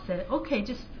boss said, okay,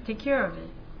 just take care of it.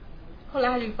 后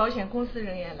来保险公司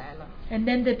人也来了。And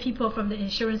then the people from the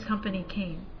insurance company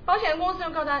came. 保险公司就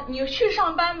告诉他，你去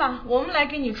上班吧，我们来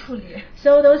给你处理。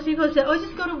So those people said, oh,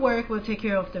 just go to work, we'll take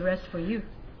care of the rest for you.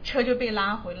 车就被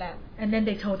拉回来了。And then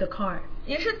they towed the car.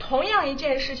 也是同样一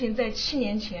件事情，在7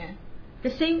年前。The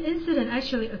same incident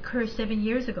actually occurred 7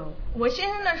 years ago. 我先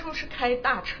生那时候是开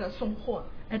大车送货。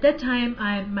At that time,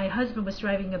 my husband was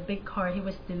driving a big car. He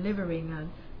was delivering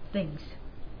things.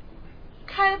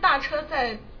 开大车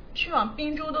在去往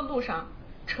滨州的路上，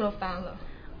车翻了。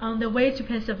On the way to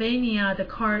Pennsylvania, the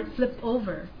car flipped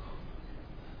over.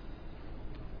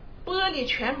 玻璃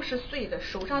全部是碎的，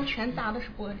手上全砸的是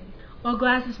玻璃。All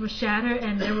glasses were shattered,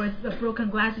 and there was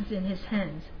broken glasses in his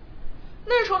hands.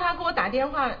 那时候他给我打电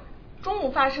话，中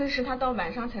午发生时，他到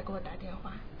晚上才给我打电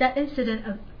话。That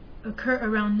incident occurred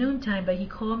around noontime, but he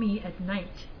called me at night.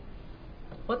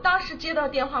 我当时接到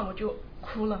电话我就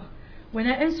哭了。When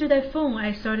I answered that phone,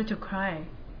 I started to cry.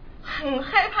 很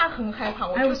害怕，很害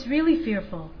怕。I was really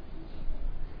fearful.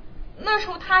 那时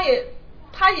候他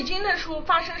已经那时候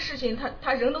发生事情，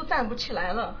他人都站不起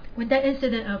来了。When that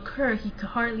incident occurred, he could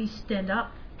hardly stand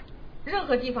up. 任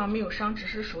何地方没有伤，只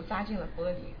是手扎进了玻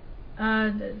璃。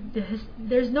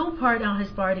There's no part on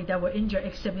his body that were injured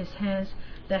except his hands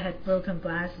that had broken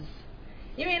glasses.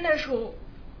 因为那时候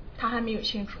他还没有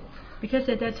信主。Because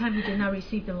at that time he did not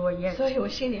receive the Lord yet. 所以我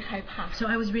心里害怕。So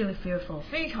I was really fearful.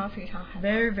 非常非常害怕。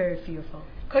Very, very fearful.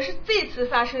 可是这次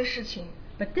发生事情。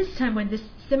But this time when this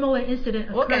similar incident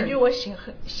occurred, 我感觉我心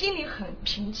里很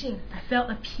平静。I felt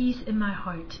a peace in my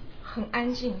heart. 很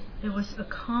安静。It was a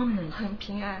calmness. 很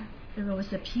平安。It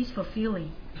was a peaceful feeling.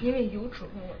 因为有主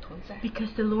跟我同在。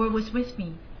Because the Lord was with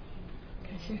me.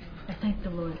 感谢主。I thank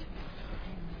the Lord.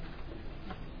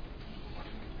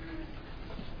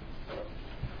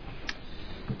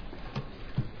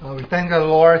 We thank the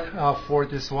Lord for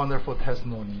these wonderful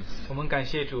testimonies. 我们感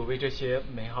谢主为这些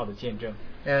美好的见证。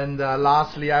And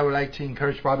lastly, I would like to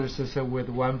encourage brothers and sisters with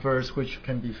one verse which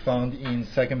can be found in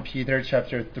 2 Peter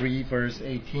chapter 3, verse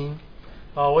 18.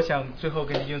 我想最后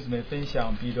跟弟兄姊妹分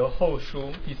享彼得后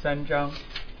书第3章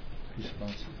第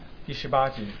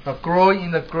18节。Grow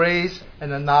in the grace and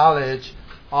the knowledge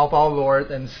of our Lord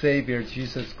and Savior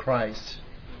Jesus Christ.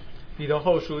 彼得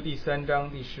后书第3章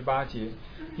第18节，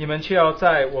你们却要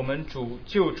在我们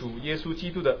救主耶稣基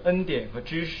督的恩典和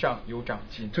知识上有长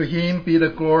进。To him be the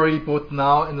glory both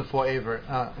now and forever.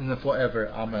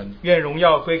 Amen. 愿荣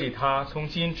耀归给他，从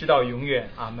今直到永远。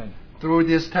阿门。Through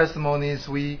these testimonies,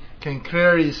 we can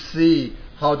clearly see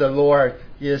how the Lord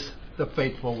is the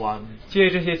faithful one. 借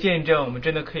这些见证，我们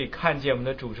真的可以看见我们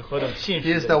的主是何等信实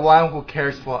的。He is the one who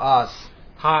cares for us.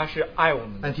 他是爱我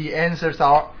们的。And he answers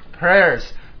our prayers,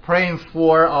 praying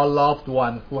for our loved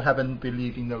one who haven't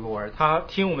believed in the Lord. 他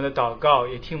听我们的祷告，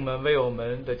也听我们为我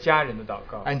们的家人的祷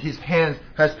告。And his hand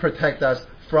has protected us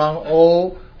from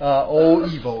all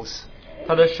evils.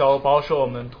 他的手保守我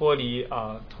们脱离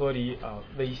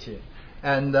危险。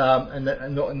And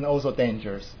also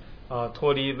dangers.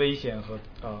 脱离危险和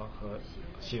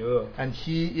邪恶。And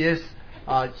he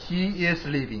is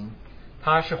living.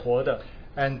 他是活的。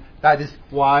And that is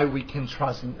why we can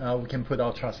trust we can put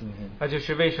our trust in Him. 那就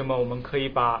是为什么我们可以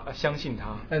相信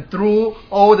他。And through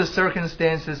all the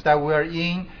circumstances that we are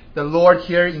in, the Lord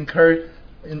here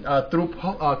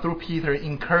through Peter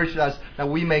encouraged us that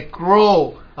we may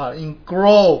grow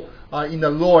in the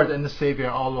Lord and the Savior,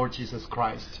 our Lord Jesus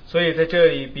Christ. 所以在这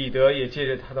里，彼得也借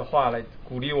着他的话来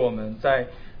鼓励我们在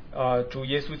主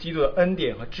耶稣基督的恩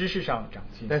典和知识上长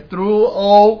进。That through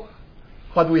all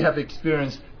what we have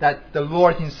experienced, that the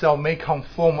Lord Himself may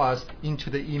conform us into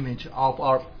the image of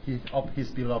His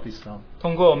beloved Son.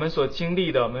 通过我们所经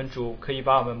历的，我们主可以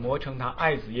把我们磨成他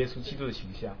爱子耶稣基督的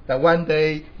形象。That one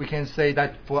day we can say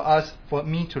that for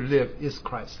me to live is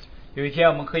Christ. 有一天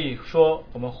我们可以说，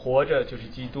我们活着就是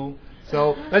基督。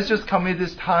So let's just commit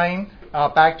this time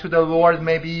back to the Lord.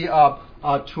 Maybe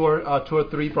two or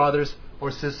three brothers or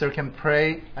sisters can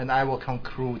pray, and I will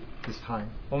conclude this time.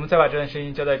 我们再把这段声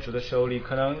音交在主的手里，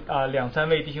可能2-3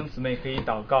位弟兄姊妹可以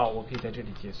祷告，我可以在这里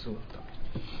结束。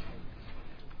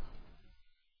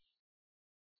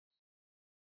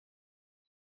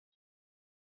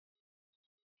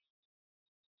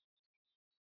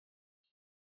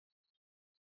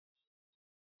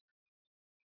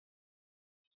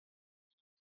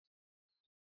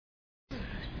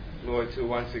Lord, to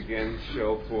once again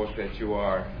show forth that you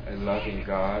are a loving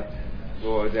God.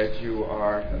 Lord, that you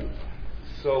are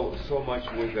so much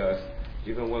with us,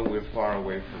 even when we're far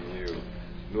away from you.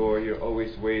 Lord, you're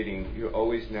always waiting. You're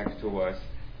always next to us,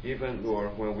 even,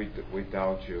 Lord, when we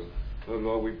doubt you.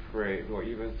 Lord, we pray, Lord,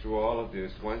 even through all of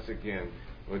this, once again,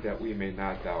 Lord, that we may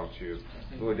not doubt you.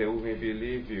 Lord, that we may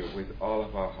believe you with all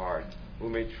of our heart. We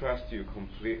may trust you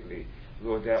completely.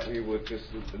 Lord, that we would just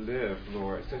live,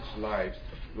 Lord, such lives,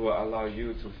 Lord, allow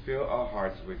you to fill our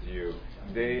hearts with you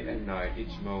day and night,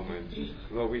 each moment.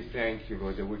 Lord, we thank you,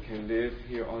 Lord, that we can live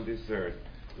here on this earth,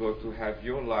 Lord, to have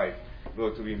your life,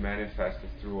 Lord, to be manifested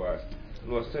through us.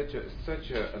 Lord, such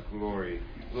a glory,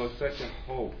 Lord, such a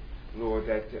hope, Lord,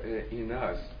 that in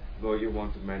us, Lord, you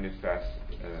want to manifest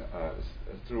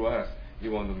through us, you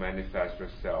want to manifest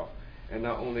yourself. And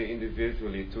not only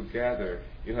individually, together,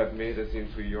 you have made us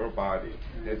into your body,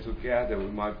 that together we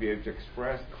might be able to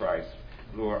express Christ,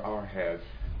 Lord, our head.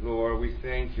 Lord, we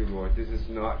thank you, Lord. This is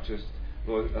not just,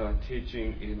 Lord,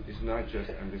 teaching, it's not just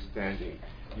understanding.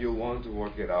 You want to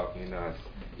work it out in us.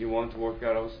 You want to work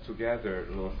out us together,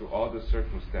 Lord, through all the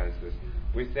circumstances.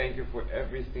 We thank you for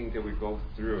everything that we go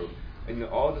through. In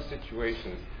all the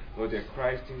situations, Lord, that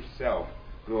Christ Himself,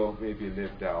 Lord, may be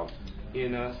lived out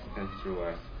in us and through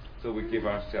us. So we give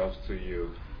ourselves to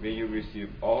you. May you receive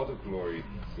all the glory.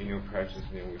 In your precious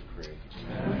name we pray.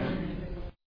 Amen.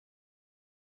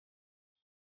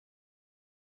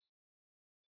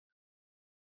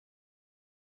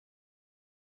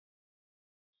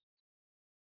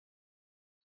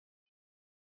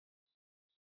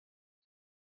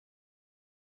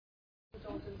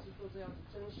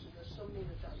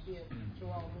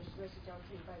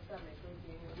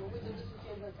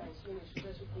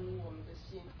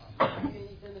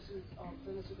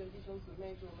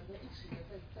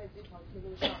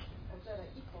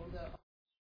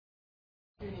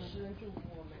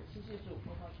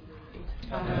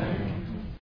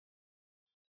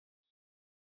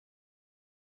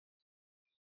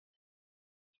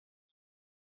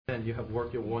 And you have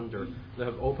worked your wonder. You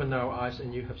have opened our eyes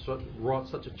and you have wrought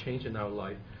such a change in our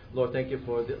life. Lord, thank you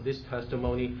for this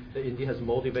testimony that indeed has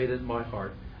motivated my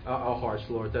heart, our hearts,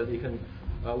 Lord, that we can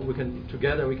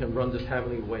together we can run this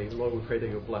heavenly way. Lord, we pray that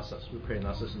you bless us. We pray and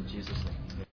ask this in Jesus'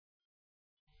 name.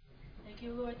 Thank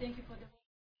you, Lord. Thank you for the.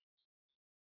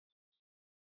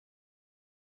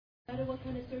 No matter what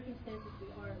kind of circumstances we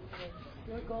are in,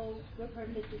 your goal, your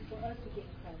purpose is for us to get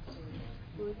Christ.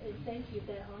 Lord, and thank you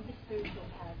that on the spiritual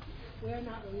path, we are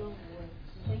not alone, Lord.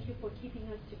 Thank you for keeping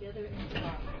us together in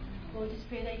God. Lord, just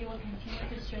pray that you will continue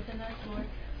to strengthen us, Lord,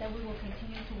 that we will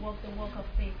continue to walk the walk of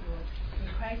faith, Lord.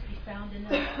 May Christ be found in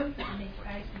us, and may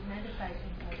Christ be magnified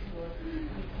in us, Lord.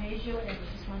 We praise you, and we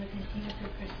just want to continue to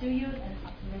pursue you and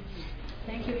uplift you.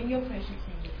 Thank you in your precious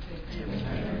name.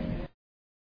 Amen.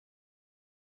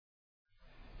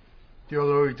 Dear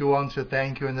Lord, we do want to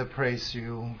thank you and praise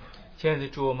you. 亲爱的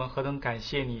主，我们何等感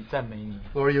谢你，赞美你。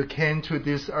Lord, you came to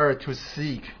this earth to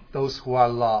seek those who are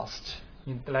lost.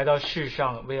 你来到世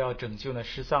上，为要拯救那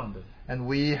失丧的。And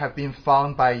we have been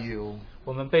found by you.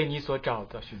 我们被你所找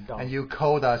的寻到。And you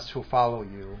called us to follow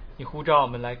you. 你呼召我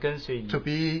们来跟随你。To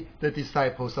be the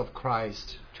disciples of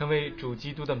Christ. 成为主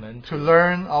基督的门徒。To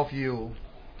learn of you.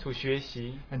 To 学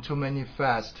习。And to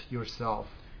manifest yourself.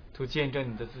 To 见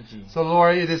证你的自己。So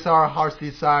Lord, it is our heart's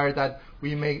desire that we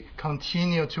may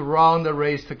continue to run the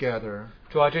race together.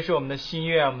 主啊，这是我们的心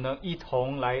愿，我们能一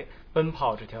同来奔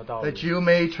跑这条道路。 That you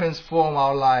may transform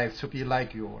our lives to be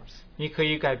like yours. 你可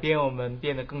以改变我们，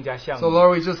变得更加像你。 So Lord,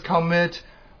 we just commit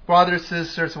brothers and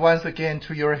sisters once again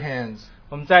to your hands.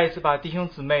 我们再一次把弟兄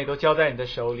姊妹都交在你的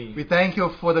手里。 We thank you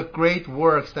for the great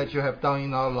works that you have done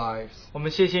in our lives. 我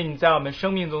们谢谢你在我们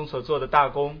生命中所做的大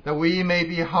功。 That we may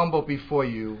be humble before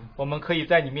you. 我们可以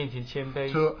在你面前谦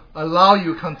卑。 To allow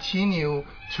you continue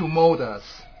to mold us.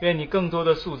 愿你更多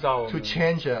的塑造我们。 To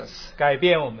change us. 改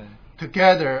变我们。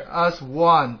 Together as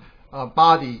one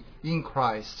body in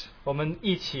Christ. 我们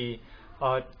一起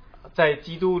在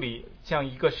基督里像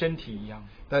一个身体一样。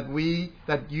 That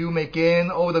you may gain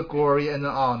all the glory and the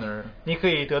honor. 你可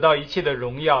以得到一切的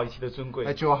荣耀，一切的尊贵。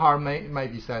 That your heart may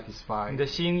be satisfied. 你的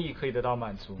心意可以得到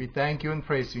满足。 We thank you and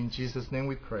praise you in Jesus' name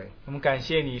we pray. 我们感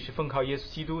谢你是奉靠耶稣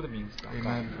基督的名字。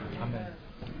 Amen. 阿门。